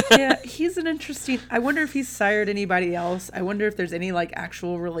 Yeah, he's an interesting. I wonder if he's sired anybody else. I wonder if there's any like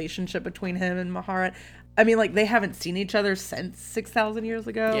actual relationship between him and Maharet. I mean, like they haven't seen each other since 6,000 years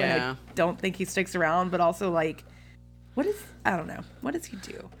ago, and Yeah. I don't think he sticks around. But also, like, I don't know. What does he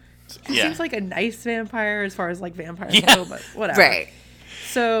do? He Yeah. seems like a nice vampire as far as like vampires Yeah. go, but whatever. Right.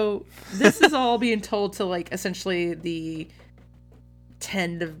 So this is all being told to like essentially the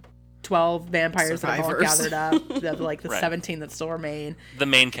 10 to 12 vampires that have all Survivors. gathered up, the, like the Right. 17 that still remain. The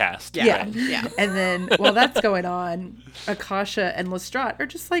main cast. Yeah. Right. Yeah. And then while that's going on, Akasha and Lestrade are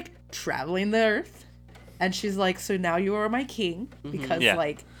just like traveling the earth. And she's like, so now you are my king because Yeah.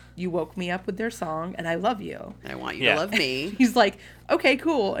 like you woke me up with their song and I love you. I want you Yeah. to love me. He's like, okay,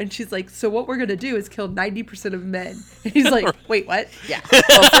 cool. And she's like, so what we're going to do is kill 90% of men. And he's like, wait, what? Yeah.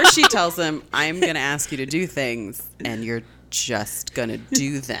 Well, first she tells him, I'm going to ask you to do things, and you're just going to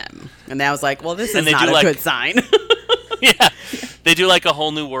do them. And I was like, well, this is And they not do, a like- good sign. Yeah. They do like a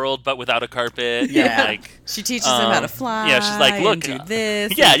whole new world, but without a carpet. Yeah. Like, She teaches him how to Um, fly. yeah, she's like, look, and do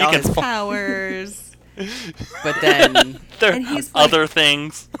this. yeah, and you all can his fly. powers. But then, there And are he's like- other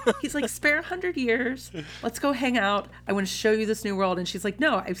things. He's like, spare 100 years. Let's go hang out. I want to show you this new world. And she's like,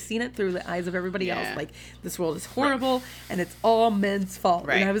 no, I've seen it through the eyes of everybody Yeah. else. Like, this world is horrible and it's all men's fault.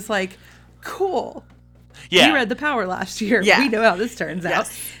 Right. And I was like, cool. Yeah. We read The Power last year. Yeah. We know how this turns out.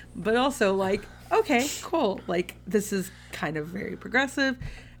 Yes. But also, like, okay, cool. Like, this is kind of very progressive.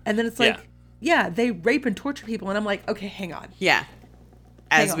 And then it's like, yeah, they rape and torture people. And I'm like, okay, hang on. yeah.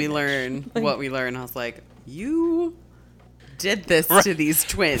 As on, we bitch. learn what we learn, I was like, you did this to these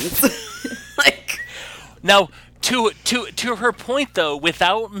twins. Like, Now, to her point though,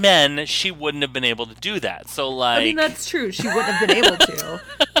 without men, she wouldn't have been able to do that. So like, I mean, that's true. She wouldn't have been able to.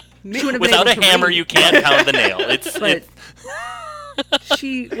 She wouldn't have been without able a to hammer, rape. you can't pound the nail. It's But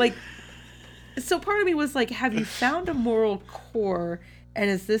she, like, so part of me was like, have you found a moral core? And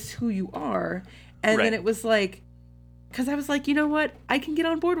is this who you are? And Right. then it was like, because I was like, you know what? I can get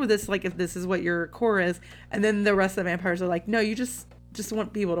on board with this, like, if this is what your core is. And then the rest of the vampires are like, no, you just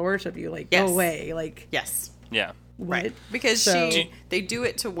want people to worship you. Like, Yes. go away. Like, yes. yeah. what? Because So- they do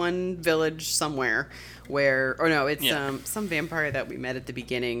it to one village somewhere where, or no, it's Yeah. some vampire that we met at the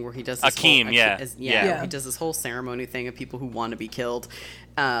beginning where he does this Akeem, whole, yeah. yeah, Yeah. he does this whole ceremony thing of people who want to be killed.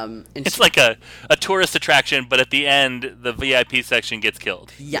 And It's like a tourist attraction, but at the end, the VIP section gets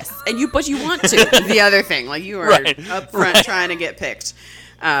killed. yes, but you want to. The other thing, like you are Right. up front Right. trying to get picked.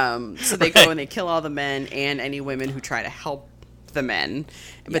 So they go and they kill all the men and any women who try to help the men.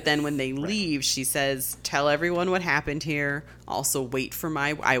 But then when they leave, she says, tell everyone what happened here. Also wait for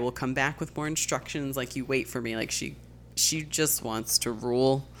I will come back with more instructions. Like you wait for me. Like she just wants to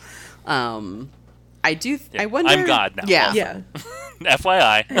rule. I wonder. I'm God now. Yeah. Yeah.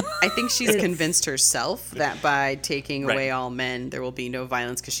 FYI. I think she's convinced herself that by taking Right. away all men, there will be no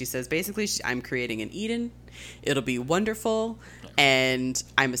violence because she says basically, I'm creating an Eden. It'll be wonderful. And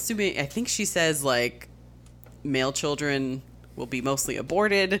I'm assuming, I think she says like male children will be mostly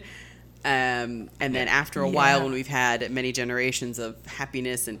aborted. And then after a while, Yeah. when we've had many generations of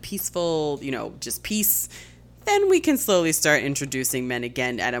happiness and peaceful, just peace, then we can slowly start introducing men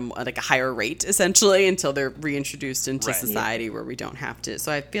again at a higher rate, essentially, until they're reintroduced into Right. society where we don't have to.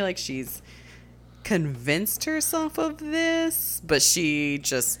 So I feel like she's convinced herself of this, but she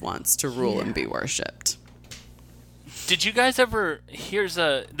just wants to rule and be worshipped. Did you guys ever?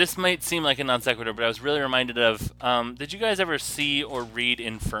 This might seem like a non sequitur, but I was really reminded of. Did you guys ever see or read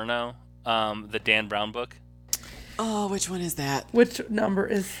Inferno, the Dan Brown book? Oh, which one is that? Which number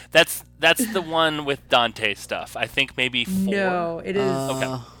is? That's the one with Dante stuff. I think maybe 4. No, it is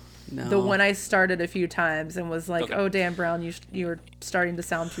Okay. No. the one I started a few times and was like, Okay. oh, Dan Brown, you're starting to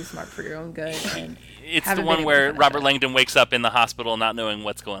sound too smart for your own good. And It's the haven't been one able to where finish Robert it. Langdon wakes up in the hospital not knowing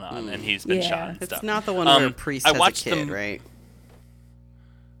what's going on, and he's been Yeah. shot and It's stuff. not the one where a Um, priest I has a watched kid, them- right?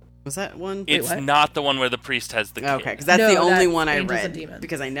 Was that one? It's what? not the one where the priest has the kid. Okay, because that's No, the only that's one I Angels and read Demons.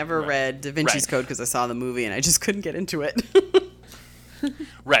 because I never read Da Vinci's Right. Code because I saw the movie and I just couldn't get into it.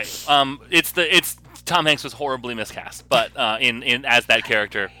 Right. It's Tom Hanks was horribly miscast, but in as that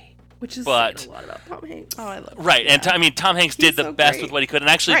character. which is but- saying a lot about Tom Hanks. Oh, I love Right, and Tom Hanks He's did the so best great. with what he could,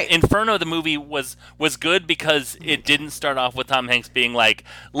 and actually, Right. Inferno the movie was good because it didn't start off with Tom Hanks being like,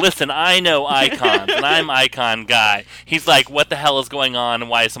 "Listen, I know icons, and I'm icon guy." He's like, "What the hell is going on, and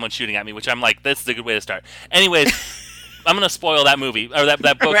why is someone shooting at me?" Which I'm like, "This is a good way to start." Anyways, I'm gonna spoil that movie or that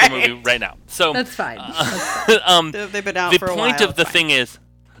book Right. or movie right now. So That's fine. That's fine. They've been out the for a point while. of the thing is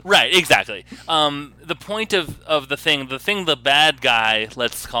right, exactly. The point of the thing the bad guy,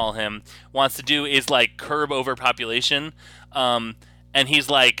 let's call him, wants to do is like curb overpopulation, and he's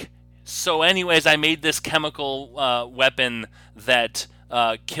like, so anyways, I made this chemical weapon that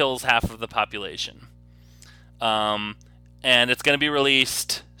kills half of the population, and it's going to be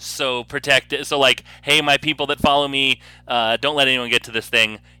released. So protect it. So like, hey, my people that follow me, don't let anyone get to this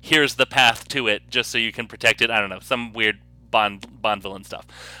thing. Here's the path to it, just so you can protect it. I don't know, some weird Bond villain stuff.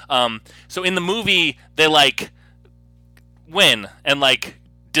 So in the movie, they like win and like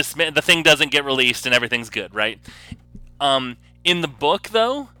the thing doesn't get released and everything's good, right? In the book,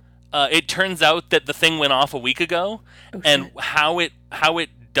 though, it turns out that the thing went off a week ago, and how it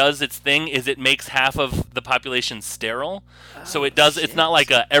does its thing is it makes half of the population sterile. So it does. Shit. It's not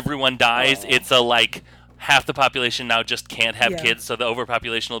like everyone dies. It's a like half the population now just can't have kids, so the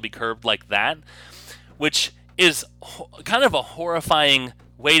overpopulation will be curbed like that, which is kind of a horrifying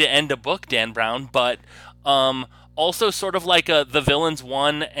way to end a book, Dan Brown, but also sort of like the villains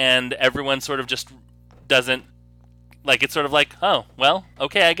won and everyone sort of just doesn't, like, it's sort of like, oh, well,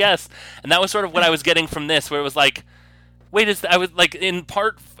 okay, I guess. And that was sort of what I was getting from this, where it was like, wait, I was like, in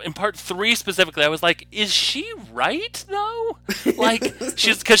part 3 specifically, I was like, is she right though? Like,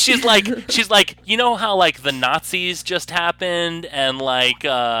 she's like, you know how like the Nazis just happened and like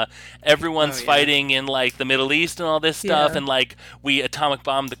everyone's fighting in like the Middle East and all this stuff, and like we atomic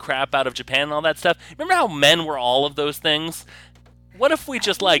bombed the crap out of Japan and all that stuff. Remember how men were all of those things? What if we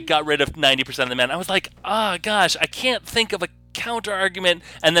just like got rid of 90% of the men? I was like, gosh, I can't think of a counter argument.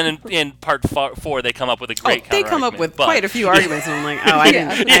 And then in part 4 they come up with a great counter argument. They come up with quite a few arguments, and I'm like, I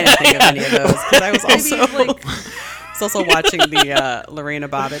didn't think of any of those, because I was also watching the Lorena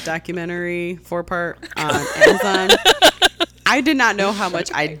Bobbitt documentary 4-part on Amazon. I did not know how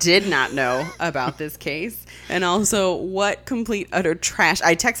much I did not know about this case, and also what complete utter trash.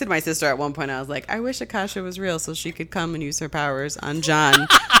 I texted my sister at one point. I was like, I wish Akasha was real so she could come and use her powers on John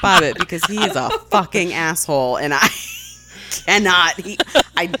Bobbitt, because he is a fucking asshole, and I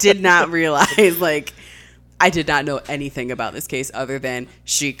did not realize, like, I did not know anything about this case other than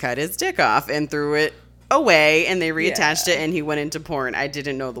she cut his dick off and threw it away, and they reattached it, and he went into porn. I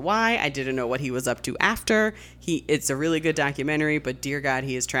didn't know the why. I didn't know what he was up to after. It's a really good documentary, but dear God,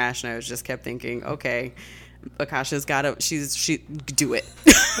 he is trash. And I just kept thinking, okay, Akasha's she do it.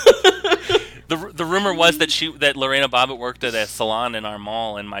 The rumor was that Lorena Bobbitt worked at a salon in our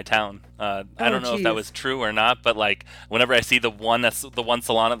mall in my town. I don't know if that was true or not, but like whenever I see the one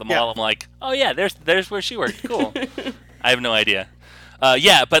salon at the mall, I'm like, oh yeah, there's where she worked. Cool. I have no idea.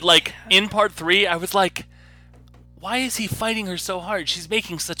 But like in part 3, I was like, why is he fighting her so hard? She's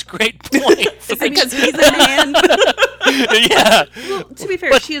making such great points. Because he's a man. Yeah. Well, to be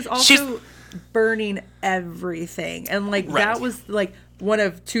fair, she is also burning everything, and like that was like one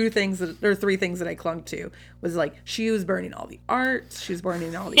of 3 things that I clung to was like she was burning all the art, she was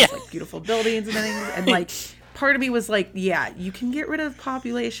burning all these like beautiful buildings and things, and like part of me was like, yeah, you can get rid of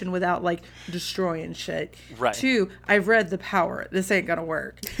population without like destroying shit. Right. 2, I've read The Power. This ain't gonna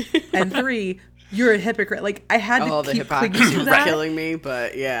work. And 3, you're a hypocrite. Like I had to keep clinging to that, killing me,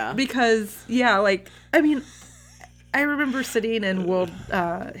 but yeah, because like I mean, I remember sitting in world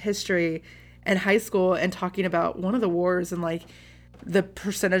history in high school and talking about one of the wars and like the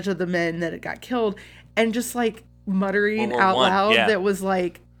percentage of the men that got killed, and just like muttering out loud that was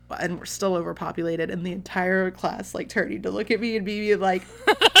like, and we're still overpopulated, and the entire class like turning to look at me and be like,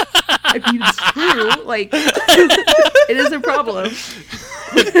 I mean, it's true, like it is a problem.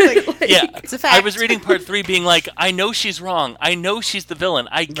 It's a fact. I was reading part 3 being like, I know she's wrong, I know she's the villain,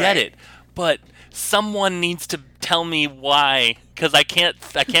 I get it, but someone needs to tell me why, because I can't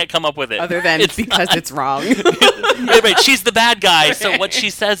come up with it. Other than because it's wrong. Right, she's the bad guy, so what she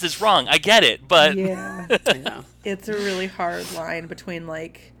says is wrong. I get it, but it's a really hard line between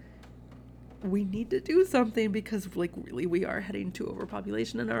like, we need to do something because like really we are heading to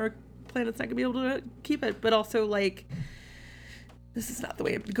overpopulation and our planet's not gonna be able to keep it, but also like this is not the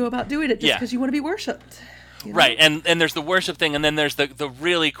way to go about doing it just because you want to be worshipped. You know? Right, and there's the worship thing, and then there's the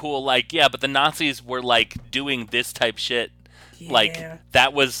really cool, like, but the Nazis were, like, doing this type shit. Yeah. Like,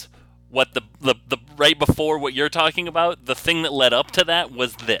 that was what the right before what you're talking about, the thing that led up to that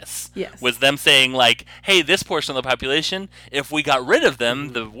was this. Yes. Was them saying, like, hey, this portion of the population, if we got rid of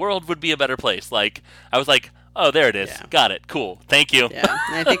them, the world would be a better place. Like, I was like, oh, there it is. Yeah. Got it. Cool. Thank you. Yeah,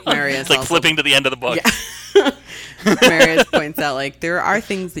 and I think Marius it's like flipping to the end of the book. Yeah. Marius points out, like, there are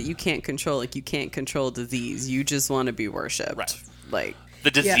things that you can't control. Like, you can't control disease. You just want to be worshipped. Right. Like, the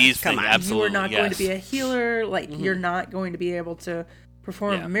disease thing, absolutely. You are not going to be a healer. Like, you're not going to be able to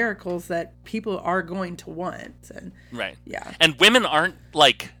perform miracles that people are going to want. And yeah. And women aren't,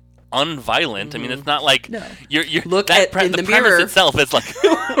 like, unviolent. I mean, it's not like you're look at in the mirror itself is like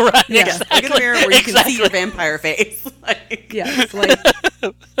right. Yeah. Exactly. Look in the mirror where you can see your vampire face. Like, yes, like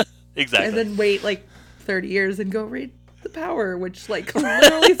exactly. And then wait like 30 years and go read The Power, which like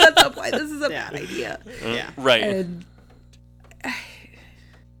literally sets up why this is a bad idea. Yeah. Right. And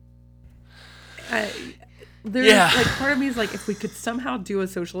there's like part of me is like, if we could somehow do a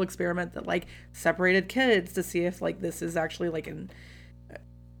social experiment that like separated kids to see if like this is actually like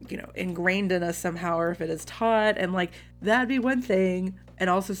ingrained in us somehow, or if it is taught, and like that'd be one thing, and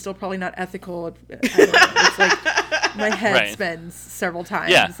also still probably not ethical. I don't know. It's like my head spins several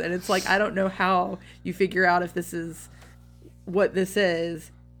times, and it's like I don't know how you figure out if this is what this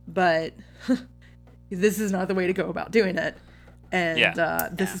is, but this is not the way to go about doing it. And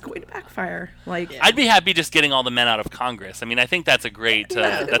this is going to backfire. Like, I'd be happy just getting all the men out of Congress. I mean, I think that's a great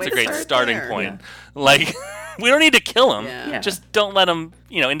starting point. Yeah. Like, we don't need to kill them. Yeah. Just don't let them,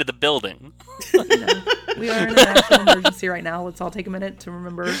 into the building. We are in a national emergency right now. Let's all take a minute to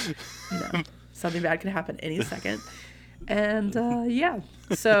remember, something bad could happen any second. And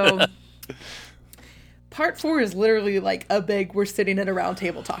so part 4 is literally like we're sitting at a round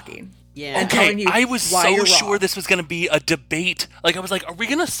table talking. Yeah. Okay, I was so sure this was going to be a debate. Like, I was like, are we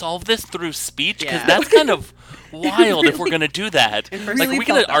going to solve this through speech? Because that's kind of wild if we're going to do that. Like, are we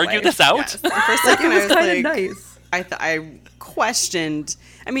going to argue this out? Yes. For a second, it was kind of nice. I questioned.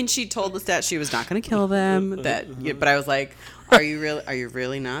 I mean, she told us that she was not going to kill them. But I was like, are you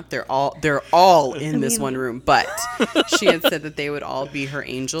really not? They're all in this one room. But she had said that they would all be her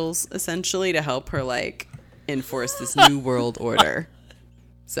angels, essentially, to help her like enforce this new world order.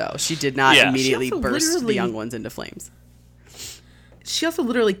 So she did not immediately burst the young ones into flames. She also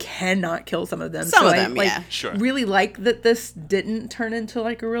literally cannot kill some of them. Some of them, Sure. Really like that this didn't turn into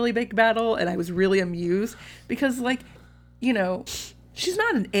like a really big battle, and I was really amused because, like, she's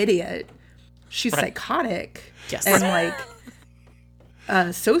not an idiot. She's psychotic and like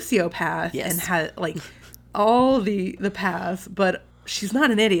a sociopath and had like all the past, but she's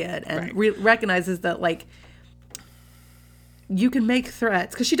not an idiot and recognizes that like. You can make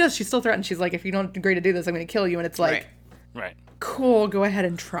threats, because she does. She still threatens. She's like, if you don't agree to do this, I'm going to kill you. And it's like, right, cool, go ahead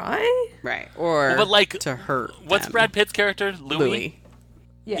and try. Right, or but like to hurt. What's Brad Pitt's character, Louis?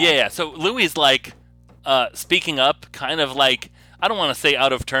 Yeah. So Louis like speaking up, kind of like, I don't want to say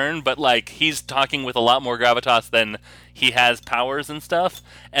out of turn, but like he's talking with a lot more gravitas than he has powers and stuff.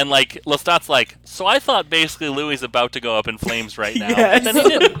 And like Lestat's like, so I thought basically Louis about to go up in flames right now, but then he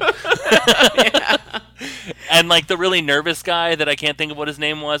didn't. And like the really nervous guy that I can't think of what his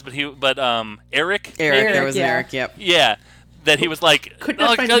name was, but Eric. There was an Eric. Yep. Yeah, that he was like,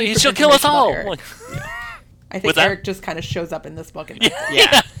 she'll kill us all. I think Eric just kind of shows up in this book.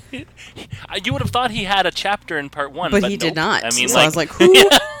 Yeah. You would have thought he had a chapter in part 1, but he did not. I mean, so I was like, who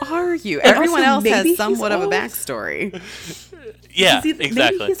are you? Everyone else has somewhat of a backstory. Yeah, exactly.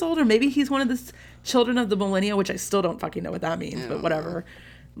 Maybe he's older. Maybe he's one of the children of the millennial, which I still don't fucking know what that means, but whatever.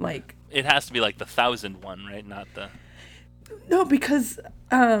 Like, it has to be like the 1000 one, right? Not the... No, because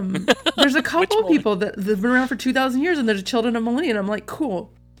there's a couple people that have been around for 2,000 years, and they're children of millennium. I'm like, cool.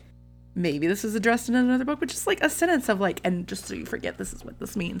 Maybe this is addressed in another book, but just like a sentence of like, and just so you forget this is what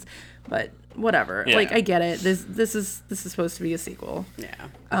this means. But whatever. Yeah. Like, I get it. This is supposed to be a sequel. Yeah.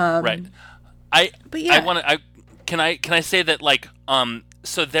 Right. Can I say that like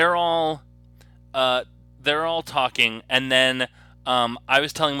so they're all talking, and then I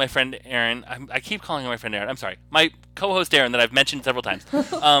was telling my friend Aaron, I keep calling her my friend Aaron, I'm sorry, my co-host Aaron that I've mentioned several times.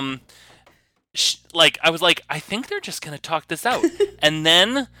 I was like, I think they're just gonna talk this out, and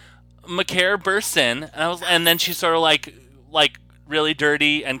then Macaire bursts in, and then she's sort of like really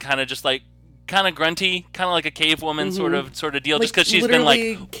dirty and kind of just like kind of grunty, kind of like a cave woman sort of deal, like, just because she's been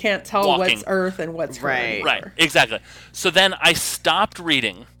like can't tell walking. What's earth and what's her anymore. Right, exactly. So then I stopped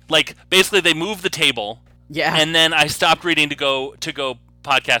reading. Like basically they moved the table. Yeah. And then I stopped reading to go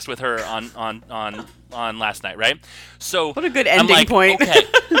podcast with her on last night, right? So what a good ending point. Okay.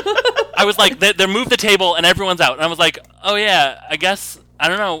 I was like, they moved the table and everyone's out, and I was like, oh yeah, I guess I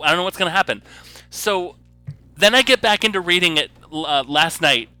don't know what's gonna happen. So then I get back into reading it last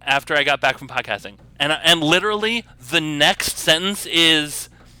night after I got back from podcasting, and literally the next sentence is,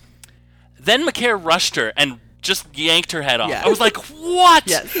 then Macaire rushed her and just yanked her head off. Yeah. I was like, what?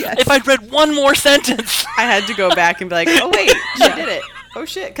 Yes. If I'd read one more sentence. I had to go back and be like, oh, wait, she did it. Oh,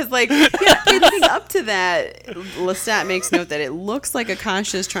 shit. Because, like, leading up to that, Lestat makes note that it looks like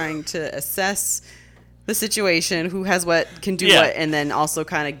Akasha is trying to assess the situation, who has what, can do what, and then also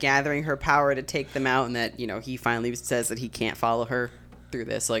kind of gathering her power to take them out, and that, he finally says that he can't follow her through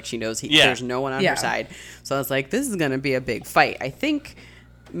this. Like, she knows there's no one on her side. So I was like, this is going to be a big fight. I think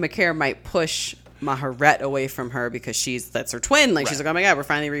Macaire might push Maharet away from her because that's her twin. Like, she's like, oh my god, we're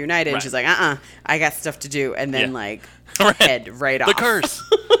finally reunited. And she's like, I got stuff to do. And then head right off. The curse.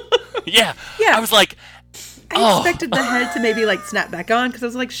 Yeah. I was like, I expected the head to maybe like snap back on, because I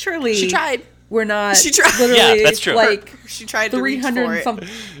was like, surely she tried. We're not. She tried. Literally, yeah, that's true. Like she tried to reach for it.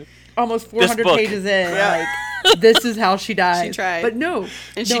 Almost 400 pages in. Like, this is how she died. She tried, but no.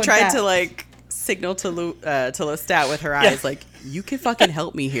 And she tried to like signal to Lestat with her eyes, like, you can fucking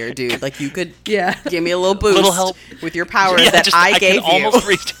help me here, dude. Like, you could give me a little boost Little help. with your powers that I gave can you. Almost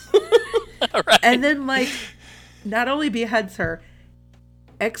reach. Right. And then, like, not only beheads her,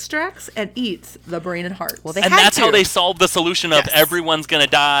 extracts and eats the brain and heart. Well, they And had that's to. how they solved the solution of Yes. everyone's gonna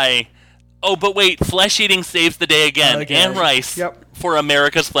die. Oh, but wait, flesh eating saves the day again. Anne Rice for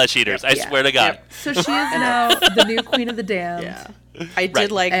America's flesh eaters. I swear to God. So she is now the new queen of the damned. Yeah. I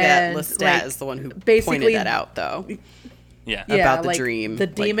did like that And, Lestat like, is the one who basically- pointed that out, though. Yeah. About the like, dream. The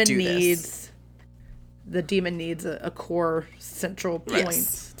like, demon do this. needs a core central point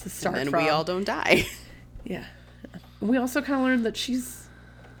Yes. to start And from. we all don't die. Yeah. We also kind of learned that she's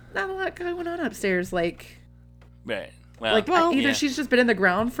not a lot going on upstairs. Like, Right. Well, either yeah. she's just been in the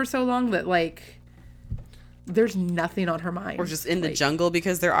ground for so long that, like, there's nothing on her mind. Or just in the jungle,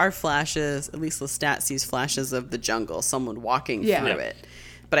 because there are flashes, at least Lestat sees flashes of the jungle, someone walking through it.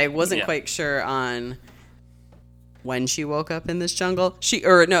 But I wasn't quite sure on when she woke up in this jungle. She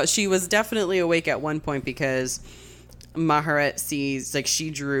was definitely awake at one point, because Maharet sees, like,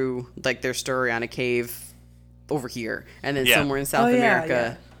 she drew, like, their story on a cave over here, and then somewhere in South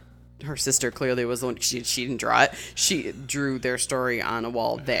America, her sister clearly was the one, she didn't draw it. She drew their story on a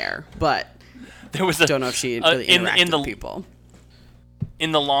wall there, but there was don't know if she really interacted with people.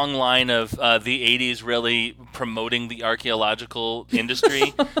 In the long line of the 80s really promoting the archaeological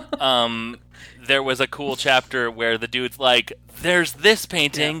industry, there was a cool chapter where the dude's like, there's this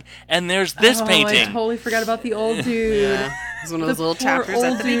painting and there's this painting. I totally forgot about the old dude. Yeah. It's one of those little poor chapters old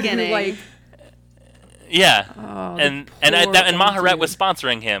at the dude who, beginning. like, Yeah. the and poor Maharet old was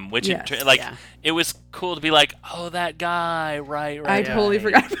sponsoring him, which it was cool to be like, oh, that guy, right. I totally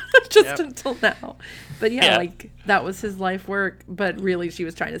forgot about it just until now. But Yeah. like, that was his life work. But really, she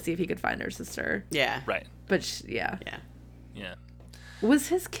was trying to see if he could find her sister. Yeah. Right. But Yeah. Yeah. Was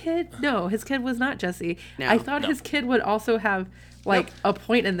his kid? No, his kid was not Jesse. No. I thought his kid would also have, like, a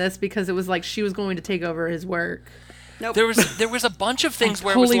point in this, because it was like she was going to take over his work. Nope. There was a bunch of things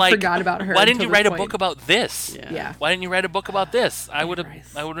where it totally was like, forgot about her why didn't until you write this a point. book about this? Yeah. Why didn't you write a book about this? I would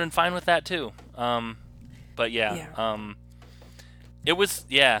Rice. have been fine with that too. But it was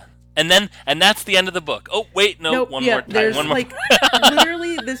and that's the end of the book. Oh wait, no, Nope, one more time. There's One more. like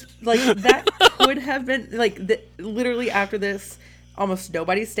literally this, like, that could have been like literally after this, almost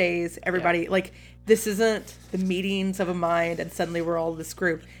nobody stays. Everybody like, this isn't the meetings of a mind and suddenly we're all this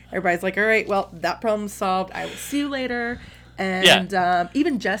group. Everybody's like, all right, well, that problem's solved. I will see you later. And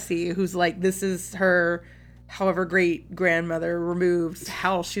even Jessie, who's like, this is her, however great grandmother removed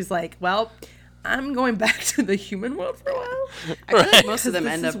house. She's like, well, I'm going back to the human world for a while. I feel like most of them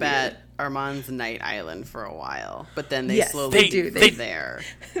This end is up weird. at Armand's Night Island for a while, but then they Yes, slowly they do. move They- there.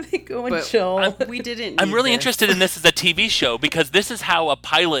 They go and But chill. we didn't. I'm need really this. interested in this as a TV show because this is how a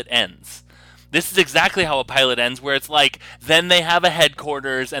pilot ends. This is exactly how a pilot ends, where it's like, then they have a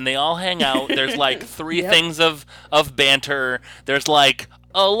headquarters and they all hang out. There's like three things of banter. There's like,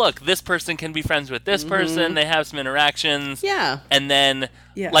 oh, look, this person can be friends with this person. They have some interactions. Yeah. And then,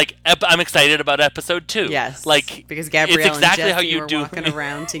 Yeah. like, I'm excited about episode 2. Yes. Like, because Gabrielle it's exactly and how Jessie you were do. walking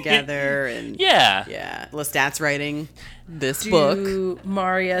around together, and Yeah. Lestat's writing this book. Do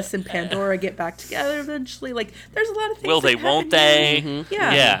Marius and Pandora get back together eventually? Like, there's a lot of things. Will that they, happen won't here. they?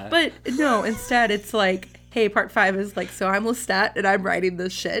 Yeah. Yeah. But no, instead it's like, hey, part 5 is like, so I'm Lestat and I'm writing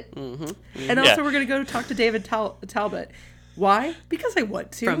this shit. And also Yeah. we're going to go talk to David Talbot. Why? Because I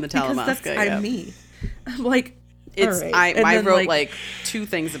want to. From the Because Talamasca, I'm me. I'm like, It's all right. And I then, wrote like 2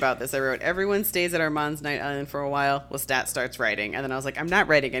 things about this. I wrote, everyone stays at Armand's Night Island for a while. Lestat starts writing, and then I was like, I'm not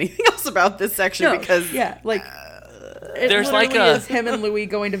writing anything else about this section no, because like, it There's literally like a- is him and Louis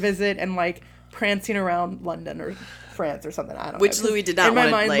going to visit and like prancing around London or France or something. I don't Which know. Louis did not in my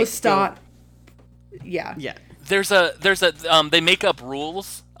wanna, mind, like, Lestat. Yeah. yeah. There's a they make up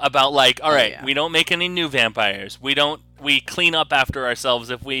rules about like, all right, yeah. we don't make any new vampires. We clean up after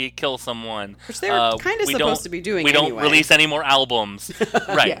ourselves if we kill someone. Which they were kinda we supposed don't- to be doing We don't anyway. release any more albums.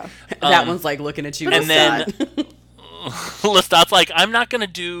 Right. Yeah. That one's like looking at you. and then Lestat. Lestat's like, I'm not gonna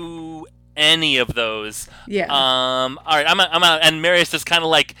do any of those. Yeah. All right, I'm out. And Marius is kind of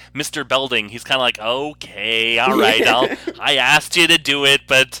like Mr. Belding. He's kind of like, okay, all right, I asked you to do it,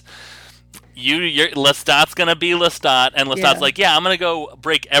 but you're Lestat's gonna be Lestat, and Lestat's Yeah. like, yeah, I'm gonna go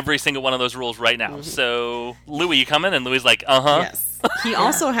break every single one of those rules right now. So Louis, you coming? And Louis is like, Yes. He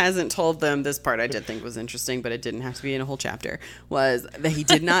also hasn't told them, this part I did think was interesting, but it didn't have to be in a whole chapter, was that he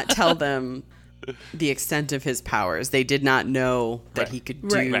did not tell them the extent of his powers. They did not know that he could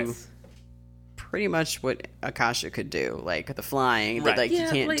do Right. pretty much what Akasha could do, like the flying, Right. but like Yeah,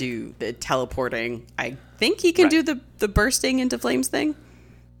 he can't like- do the teleporting. I think he can do the bursting into flames thing.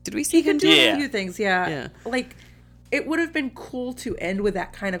 Did we see He him can do do Yeah. a few things, yeah. Yeah. Like, it would have been cool to end with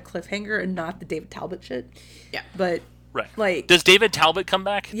that kind of cliffhanger and not the David Talbot shit. Yeah. But, Right. like, Does David Talbot come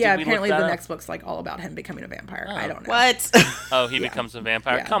back? yeah, Did we look apparently that the up? next book's, like, all about him becoming a vampire. I don't know. What? Oh, he becomes a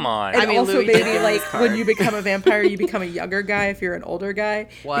vampire. Yeah. Come on. And I mean, also, Louis maybe, Dickens like, card. when you become a vampire, you become a younger guy if you're an older guy.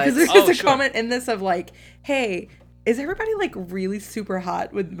 What? Because there's Oh, a sure. comment in this of, like, hey, is everybody, like, really super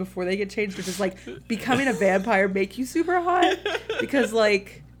hot before they get changed? Or does, like, becoming a vampire make you super hot? Because,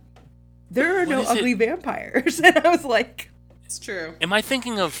 like, there are no is it? ugly vampires. And I was like, It's true. Am I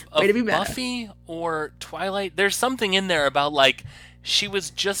thinking of Way to be meta. Buffy or Twilight? There's something in there about, like, she was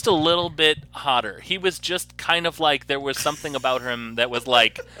just a little bit hotter. He was just kind of like, there was something about him that was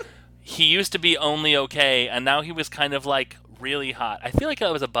like, he used to be only okay, and now he was kind of like really hot. I feel like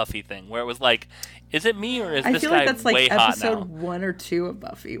that was a Buffy thing, where it was like, is it me or is I this feel guy like that's, way like, hot episode now? 1 or 2 of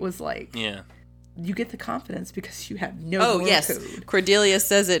Buffy was, like, Yeah. you get the confidence because you have no Oh, moral yes. code. Cordelia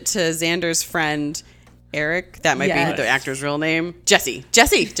says it to Xander's friend, Eric. That might Yes. be the actor's real name. Jesse.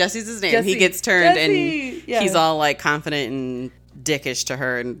 Jesse's his name. Jesse. He gets turned Jesse. and Yeah. he's all, like, confident and dickish to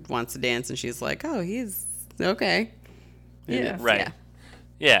her and wants to dance. And she's like, oh, he's okay. And Yeah. it's- Right. Yeah.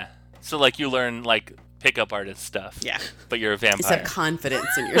 Yeah. So, like, you learn, like, pickup artist stuff. Yeah. But you're a Just vampire. have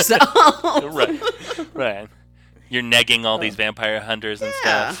confidence in yourself. Right. Right. You're negging all these vampire hunters and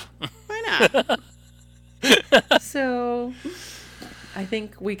Yeah. stuff. Why not? So, I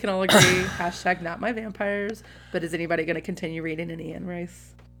think we can all agree, hashtag not my vampires, but is anybody going to continue reading any Anne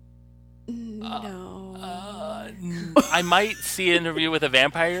Rice? No. I might see an Interview with a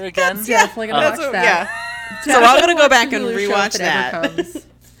Vampire again. Definitely going to watch That's what- that. yeah. So I'm gonna go Watch back the and Hulu show rewatch if it ever that. comes.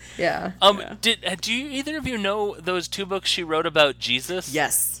 Yeah. Do you either of you know those 2 books she wrote about Jesus?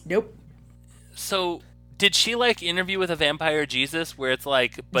 Yes. Nope. So did she like Interview with a Vampire Jesus, where it's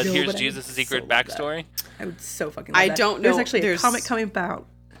like, but No, here's but I Jesus' would secret so love that. backstory? I would so fucking love I that. don't There's know- actually a there's- comic coming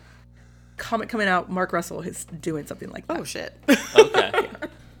out. Mark Russell is doing something like that. Oh, shit. Okay.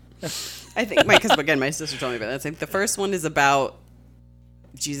 I think, because again, my sister told me about that. I think the first one is about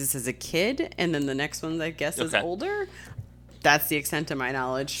Jesus as a kid, and then the next one, I guess, is Okay. older. That's the extent of my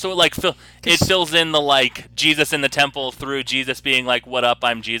knowledge. So like it fills in the like Jesus in the temple through Jesus being like, "What up?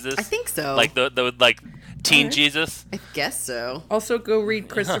 I'm Jesus." I think so. Like the like teen Alright. Jesus. I guess so. Also, go read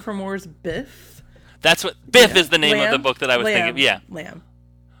Christopher Moore's Biff. That's what Biff is the name of the Lamb? book that I was thinking. Yeah, Lamb.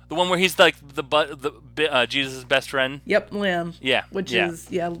 the one where he's like Jesus' best friend. Yep, Lamb. Yeah, Which yeah. is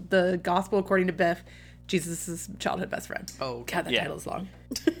the gospel according to Biff, Jesus' childhood best friend. Oh, God, that yeah. title is long.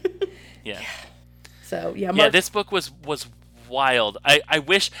 Yeah. So yeah, Yeah, Mark, this book was wild. I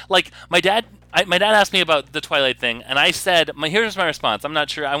wish, like, my dad asked me about the Twilight thing, and I said, here's my response. I'm not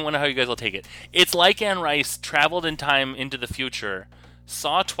sure. I wonder how you guys will take it. It's like Anne Rice traveled in time into the future,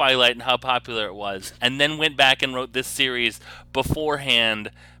 saw Twilight and how popular it was, and then went back and wrote this series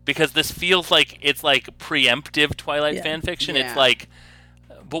beforehand, because this feels like it's like preemptive Twilight Yeah. fan fiction. Yeah. It's like,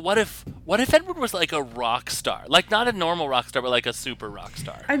 but what if Edward was like a rock star, like not a normal rock star, but like a super rock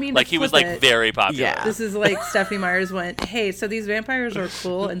star? I mean, like he was flip like it. very popular. Yeah. this is like Stephanie Myers went, hey, so these vampires are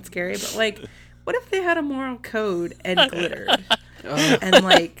cool and scary, but like, what if they had a moral code and glittered? And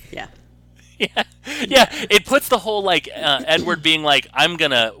like, Yeah. Yeah, it puts the whole like Edward being like, I'm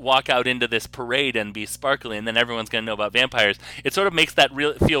gonna walk out into this parade and be sparkly, and then everyone's gonna know about vampires. It sort of makes that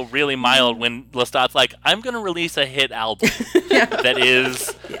feel really mild when Lestat's like, I'm gonna release a hit album that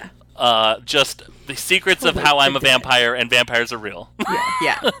is yeah, just the secrets of how I'm a vampire and vampires are real.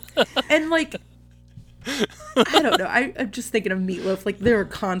 Yeah. and like, I don't know. I'm just thinking of Meatloaf. Like, there are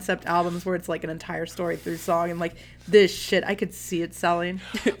concept albums where it's like an entire story through song, and like this shit, I could see it selling.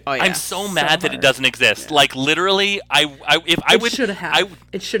 Oh, yeah. I'm so mad that it hard. doesn't exist. Like literally, It should have.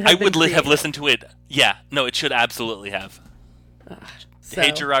 It should have. I would been have created. listened to it. Yeah, no, it should absolutely have. So,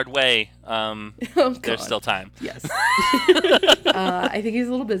 Hey, Gerard Way. oh, There's God. still time. Yes. I think he's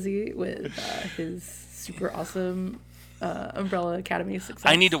a little busy with his super awesome Umbrella Academy success.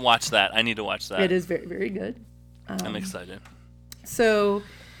 I need to watch that. It is very, very good. I'm excited. So,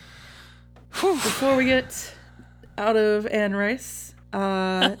 before we get out of Anne Rice,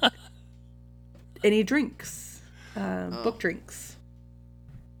 any drinks? Book drinks?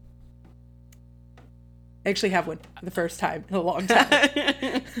 I actually have one for the first time in a long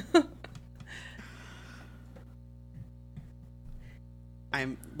time.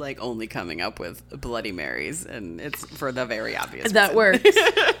 I'm like only coming up with Bloody Marys, and it's for the very obvious That reason. works.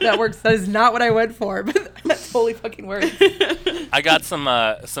 That works. That is not what I went for, but that totally fucking works. I got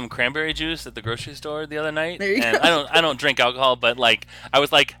some cranberry juice at the grocery store the other night, There you and go. I don't drink alcohol, but like I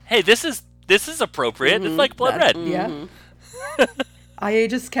was like, hey, this is appropriate. It's like blood red. Yeah. I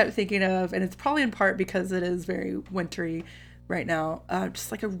just kept thinking of, and it's probably in part because it is very wintry, right now.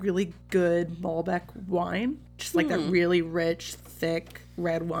 Just like a really good Malbec wine. Just like that really rich, thick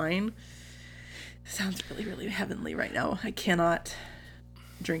red wine. Sounds really, really heavenly right now. I cannot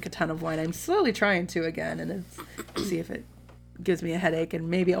drink a ton of wine. I'm slowly trying to again, and see if it gives me a headache, and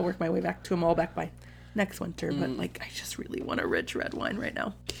maybe I'll work my way back to a Malbec by next winter. But like, I just really want a rich red wine right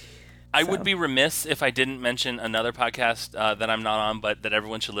now. I would be remiss if I didn't mention another podcast that I'm not on, but that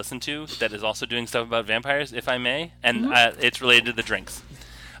everyone should listen to, that is also doing stuff about vampires, if I may, and it's related to the drinks.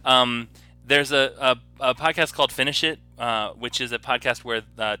 There's a podcast called Finish It, which is a podcast where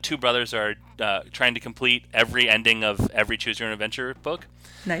two brothers are trying to complete every ending of every Choose Your Own Adventure book.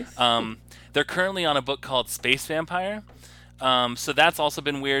 Nice. They're currently on a book called Space Vampire. So that's also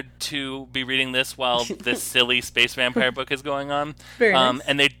been weird to be reading this while this silly space vampire book is going on. Very nice.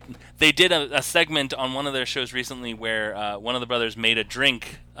 And they did a segment on one of their shows recently where one of the brothers made a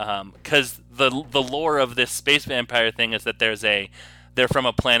drink, because the lore of this space vampire thing is that they're from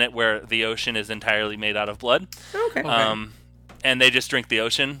a planet where the ocean is entirely made out of blood. Okay. And they just drink the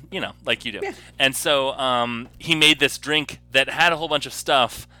ocean, like you do. Yeah. And so he made this drink that had a whole bunch of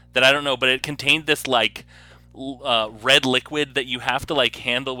stuff that I don't know, but it contained this like red liquid that you have to like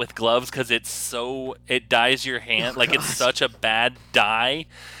handle with gloves because it dyes your hand. It's such a bad dye.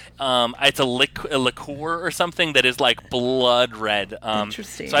 It's a liqueur or something that is like blood red.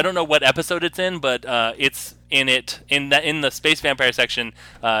 Interesting. So I don't know what episode it's in, but it's in the space vampire section.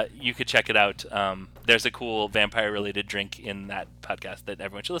 You could check it out. There's a cool vampire related drink in that podcast that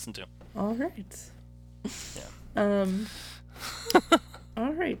everyone should listen to. All right. Yeah.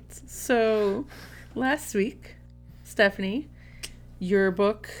 All right. So last week, Stephanie, your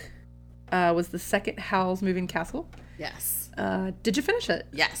book was the second Howl's Moving Castle. Yes. Did you finish it?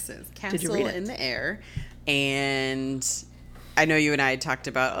 Yes, it's Did you Castle read it? in the Air. And I know you and I had talked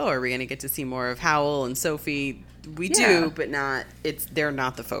about, are we going to get to see more of Howl and Sophie? We do, but they're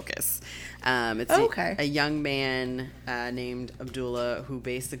not the focus. It's a young man named Abdullah who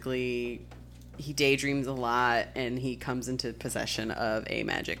basically, he daydreams a lot, and he comes into possession of a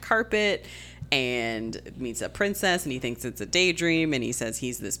magic carpet and meets a princess, and he thinks it's a daydream, and he says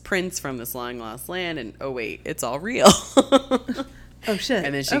he's this prince from this long lost land, and oh wait, it's all real. Oh shit.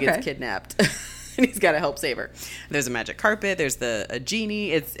 And then she gets kidnapped. And he's got to help save her. There's a magic carpet. There's a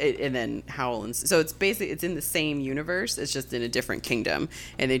genie. And then Howl. And so it's basically, it's in the same universe. It's just in a different kingdom.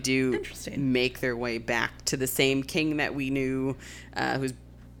 And they do make their way back to the same king that we knew, whose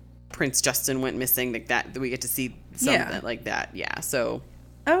Prince Justin went missing. Like that, we get to see something like that. Yeah. So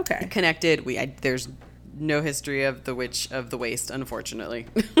connected. There's no history of the Witch of the Waste, unfortunately.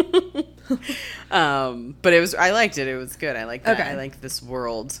 But I liked it. It was good. I like that. I like this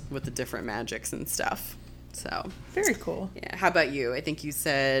world with the different magics and stuff. So very cool. Yeah. How about you? I think you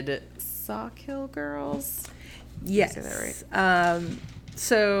said Sawkill Girls. Yes. Did I say that right?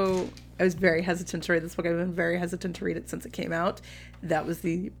 So I was very hesitant to read this book. I've been very hesitant to read it since it came out. That was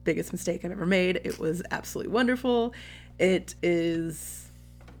the biggest mistake I've ever made. It was absolutely wonderful. It is.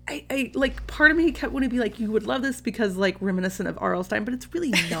 I like, part of me kept wanting to be like, you would love this because like reminiscent of R.L. Stine, but it's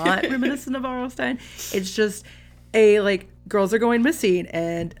really not reminiscent of R.L. Stine. It's just girls are going missing,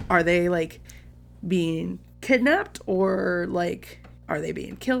 and are they like being kidnapped, or like are they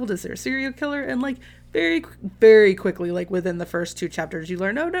being killed? Is there a serial killer? And like very, very quickly, like within the first 2 chapters, you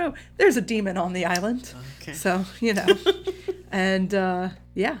learn, oh no, there's a demon on the island. Okay. So, and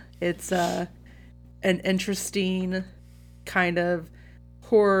it's an interesting kind of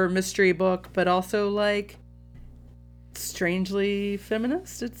horror mystery book, but also like strangely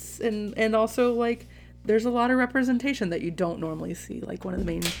feminist. It's and also like there's a lot of representation that you don't normally see. Like one of the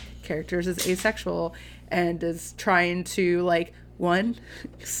main characters is asexual and is trying to like, 1,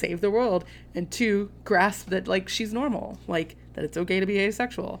 save the world, and 2, grasp that like she's normal, like that it's okay to be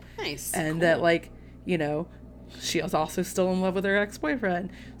asexual. Nice. And that like, she is also still in love with her ex-boyfriend.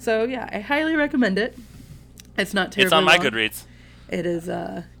 So yeah, I highly recommend it. It's not terribly It's on my long. Goodreads. It is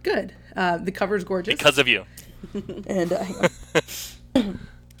good. The cover's gorgeous. Because of you. And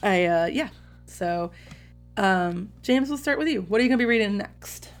So, James, we'll start with you. What are you going to be reading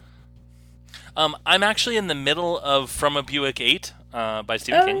next? I'm actually in the middle of From a Buick 8 by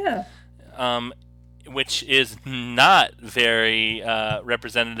Stephen King. Yeah. Which is not very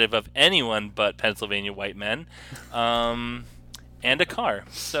representative of anyone but Pennsylvania white men. And a car.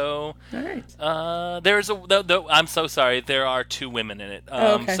 So, all right. I'm so sorry. There are 2 women in it.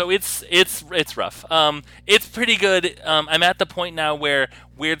 Okay. So it's rough. It's pretty good. I'm at the point now where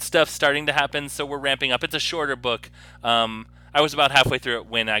weird stuff's starting to happen, so we're ramping up. It's a shorter book. I was about halfway through it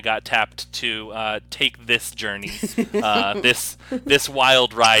when I got tapped to take this journey, this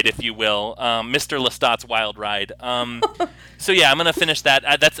wild ride, if you will, Mr. Lestat's wild ride. So yeah, I'm gonna finish that.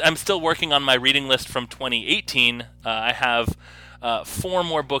 I'm still working on my reading list from 2018. I have 4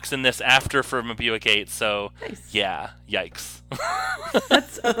 more books in this after From a Buick 8. So Nice. yeah, yikes.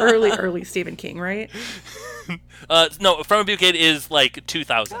 That's early Stephen King, right? No, From a Buick 8 is like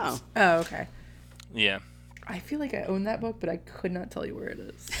 2000s. Oh. Oh, okay. Yeah. I feel like I own that book, but I could not tell you where it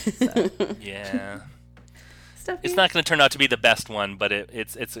is. So. Yeah. Stephanie? It's not going to turn out to be the best one, but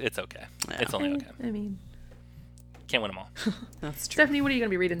it's okay. Yeah. It's only okay. I mean, Can't win them all. That's true. Stephanie, what are you going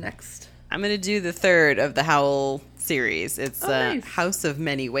to be reading next? I'm going to do the third of the Howl series. It's nice. House of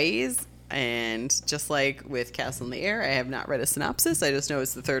Many Ways. And just like with Castle in the Air, I have not read a synopsis. I just know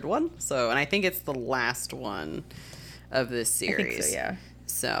it's the third one. And I think it's the last one of this series. I think so, yeah.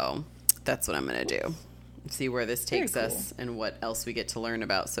 So that's what I'm going to do. See where this takes Very us and what else we get to learn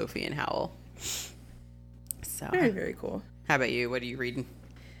about Sophie and Howl. So, Very, very cool. how about you? What are you reading?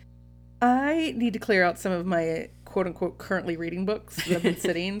 I need to clear out some of my quote-unquote currently reading books that have been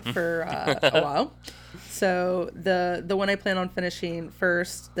sitting for a while. So the one I plan on finishing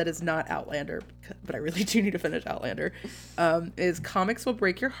first that is not Outlander, but I really do need to finish Outlander, is Comics Will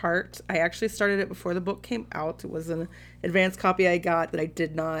Break Your Heart. I actually started it before the book came out. It was an advanced copy I got that I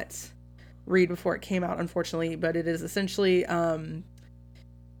did not read before it came out, unfortunately, but it is essentially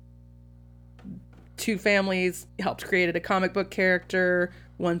 2 families helped create a comic book character.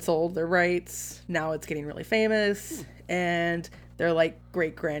 One sold their rights. Now it's getting really famous, and they're like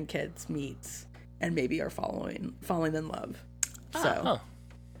great grandkids meet and maybe are falling in love. So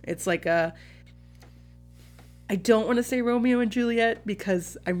it's like I don't want to say Romeo and Juliet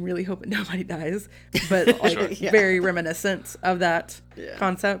because I'm really hoping nobody dies, but like Sure. very reminiscent of that Yeah.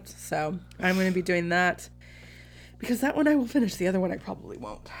 concept. So I'm going to be doing that because that one I will finish. The other one I probably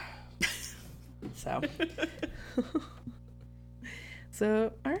won't.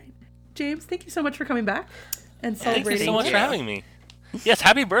 So, all right, James, thank you so much for coming back and celebrating. Thank you so much you. for having me. Yes,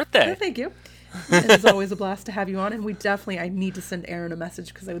 happy birthday. Yeah, thank you. It is always a blast to have you on, and I need to send Erin a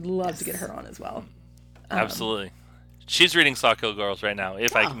message because I would love to get her on as well. Absolutely. She's reading Sawkill Girls right now,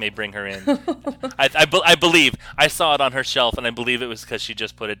 if I may bring her in. I believe. I saw it on her shelf, and I believe it was because she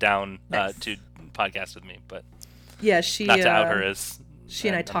just put it down Nice. to podcast with me. But Yeah, she. not to out her as... She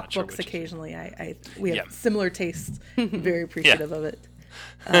and I I'm talk not sure books which is- occasionally. We have Yeah. similar tastes. Very appreciative of it.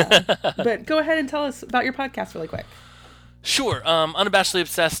 But go ahead and tell us about your podcast really quick. Sure. Unabashedly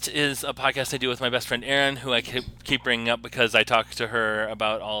Obsessed is a podcast I do with my best friend Erin, who I keep bringing up because I talk to her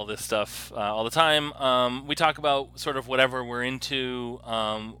about all this stuff all the time. We talk about sort of whatever we're into,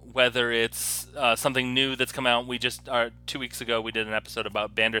 whether it's something new that's come out. 2 weeks ago, we did an episode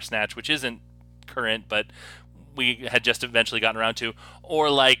about Bandersnatch, which isn't current, but we had just eventually gotten around to, or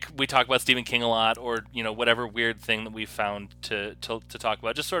like we talk about Stephen King a lot, or whatever weird thing that we found to talk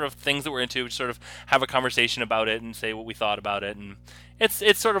about, just sort of things that we're into, sort of have a conversation about it and say what we thought about it, and it's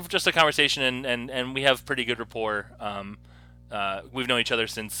sort of just a conversation, and we have pretty good rapport. We've known each other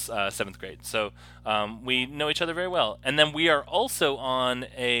since 7th grade, so we know each other very well. And then we are also on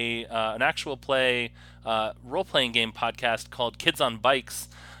an actual play role-playing game podcast called Kids on Bikes,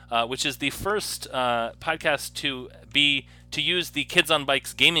 which is the first podcast to use the Kids on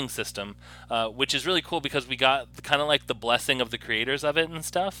Bikes gaming system, which is really cool because we got kind of like the blessing of the creators of it and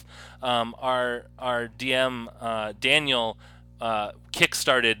stuff. Our DM Daniel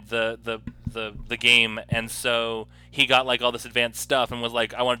kickstarted the game, and so he got like all this advanced stuff and was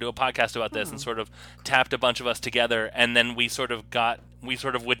like, I want to do a podcast about this, and sort of tapped a bunch of us together, and then we sort of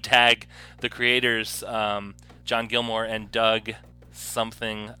would tag the creators, John Gilmore and Doug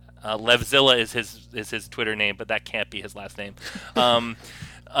something. Levzilla is his Twitter name, but that can't be his last name.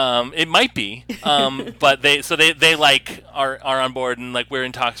 It might be, but they like are on board, and like we're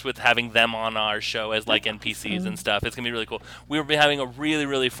in talks with having them on our show as like NPCs and stuff. It's gonna be really cool. We'll be having a really,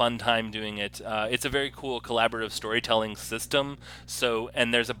 really fun time doing it. It's a very cool collaborative storytelling system.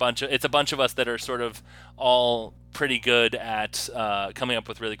 And there's a bunch of us that are sort of all pretty good at coming up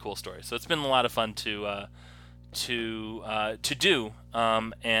with really cool stories. So it's been a lot of fun to do,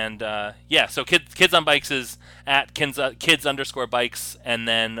 so Kids on Bikes is at kids_bikes, and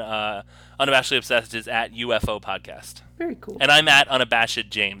then Unabashedly Obsessed is at UFO Podcast. Very cool. And I'm at Unabashed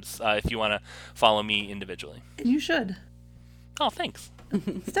James, if you want to follow me individually. And you should. Oh, thanks.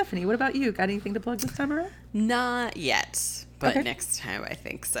 Stephanie, what about you? Got anything to plug this time around? Not yet, but Okay. next time I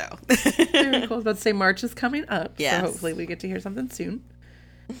think so. Very cool. I was about to say March is coming up, Yes. so hopefully we get to hear something soon.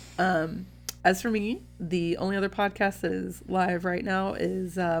 as for me, the only other podcast that is live right now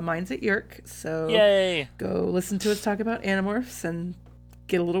is Minds at Yerk. So Yay! go listen to us talk about Animorphs and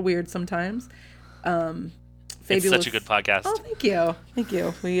get a little weird sometimes. It's such a good podcast. Oh, thank you. Thank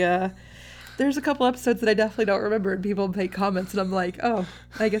you. We there's a couple episodes that I definitely don't remember, and people make comments, and I'm like, oh,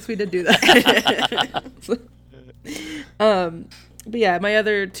 I guess we did do that. But yeah, my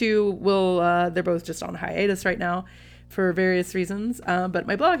other two they're both just on hiatus right now for various reasons. But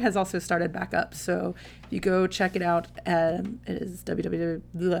my blog has also started back up, so you go check it out. It is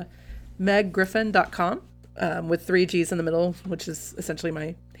www.meggriffin.com with 3 G's in the middle, which is essentially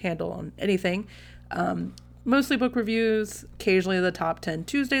my handle on anything. Mostly book reviews, occasionally the top 10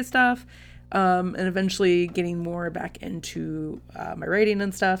 Tuesday stuff, and eventually getting more back into my writing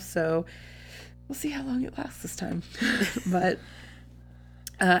and stuff. So we'll see how long it lasts this time. But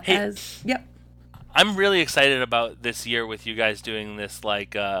yep. I'm really excited about this year with you guys doing this,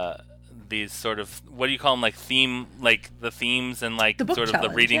 like, these sort of, what do you call them, like the themes and like the book sort challenge,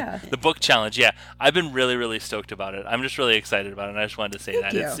 of the reading, the book challenge. Yeah, I've been really, really stoked about it. I'm just really excited about it, and I just wanted to say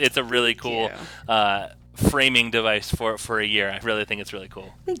Thank that. you. It's a really cool framing device for a year. I really think it's really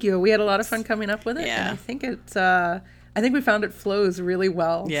cool. Thank you. We had a lot of fun coming up with it. Yeah. And I think I think we found it flows really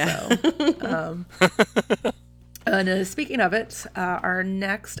well. Yeah. So, and speaking of it, our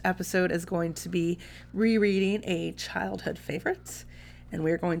next episode is going to be rereading a childhood favorite. And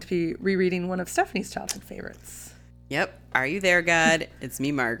we're going to be rereading one of Stephanie's childhood favorites. Yep. Are You There, God? It's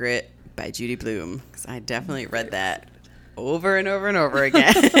Me, Margaret by Judy Blume. Because I definitely read that over and over and over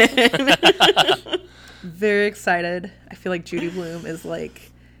again. Very excited. I feel like Judy Blume is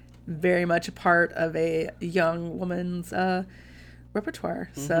like very much a part of a young woman's repertoire.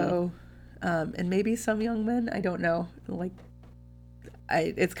 Mm-hmm. So, and maybe some young men, I don't know. Like,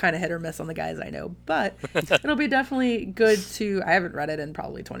 it's kind of hit or miss on the guys I know, but it'll be definitely good to. I haven't read it in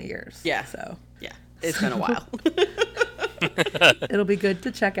probably 20 years. Yeah. So yeah, it's been a while. It'll be good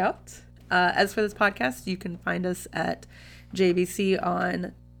to check out. As for this podcast, you can find us at JVC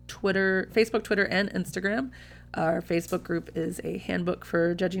on Twitter, Facebook, Twitter, and Instagram. Our Facebook group is a handbook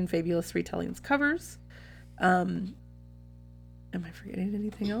for judging fabulous retellings covers. Am I forgetting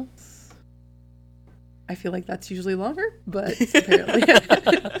anything else? I feel like that's usually longer, but apparently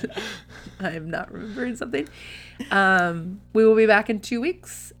I'm not remembering something. We will be back in 2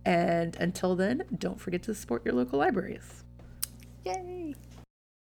 weeks, and until then, don't forget to support your local libraries. Yay!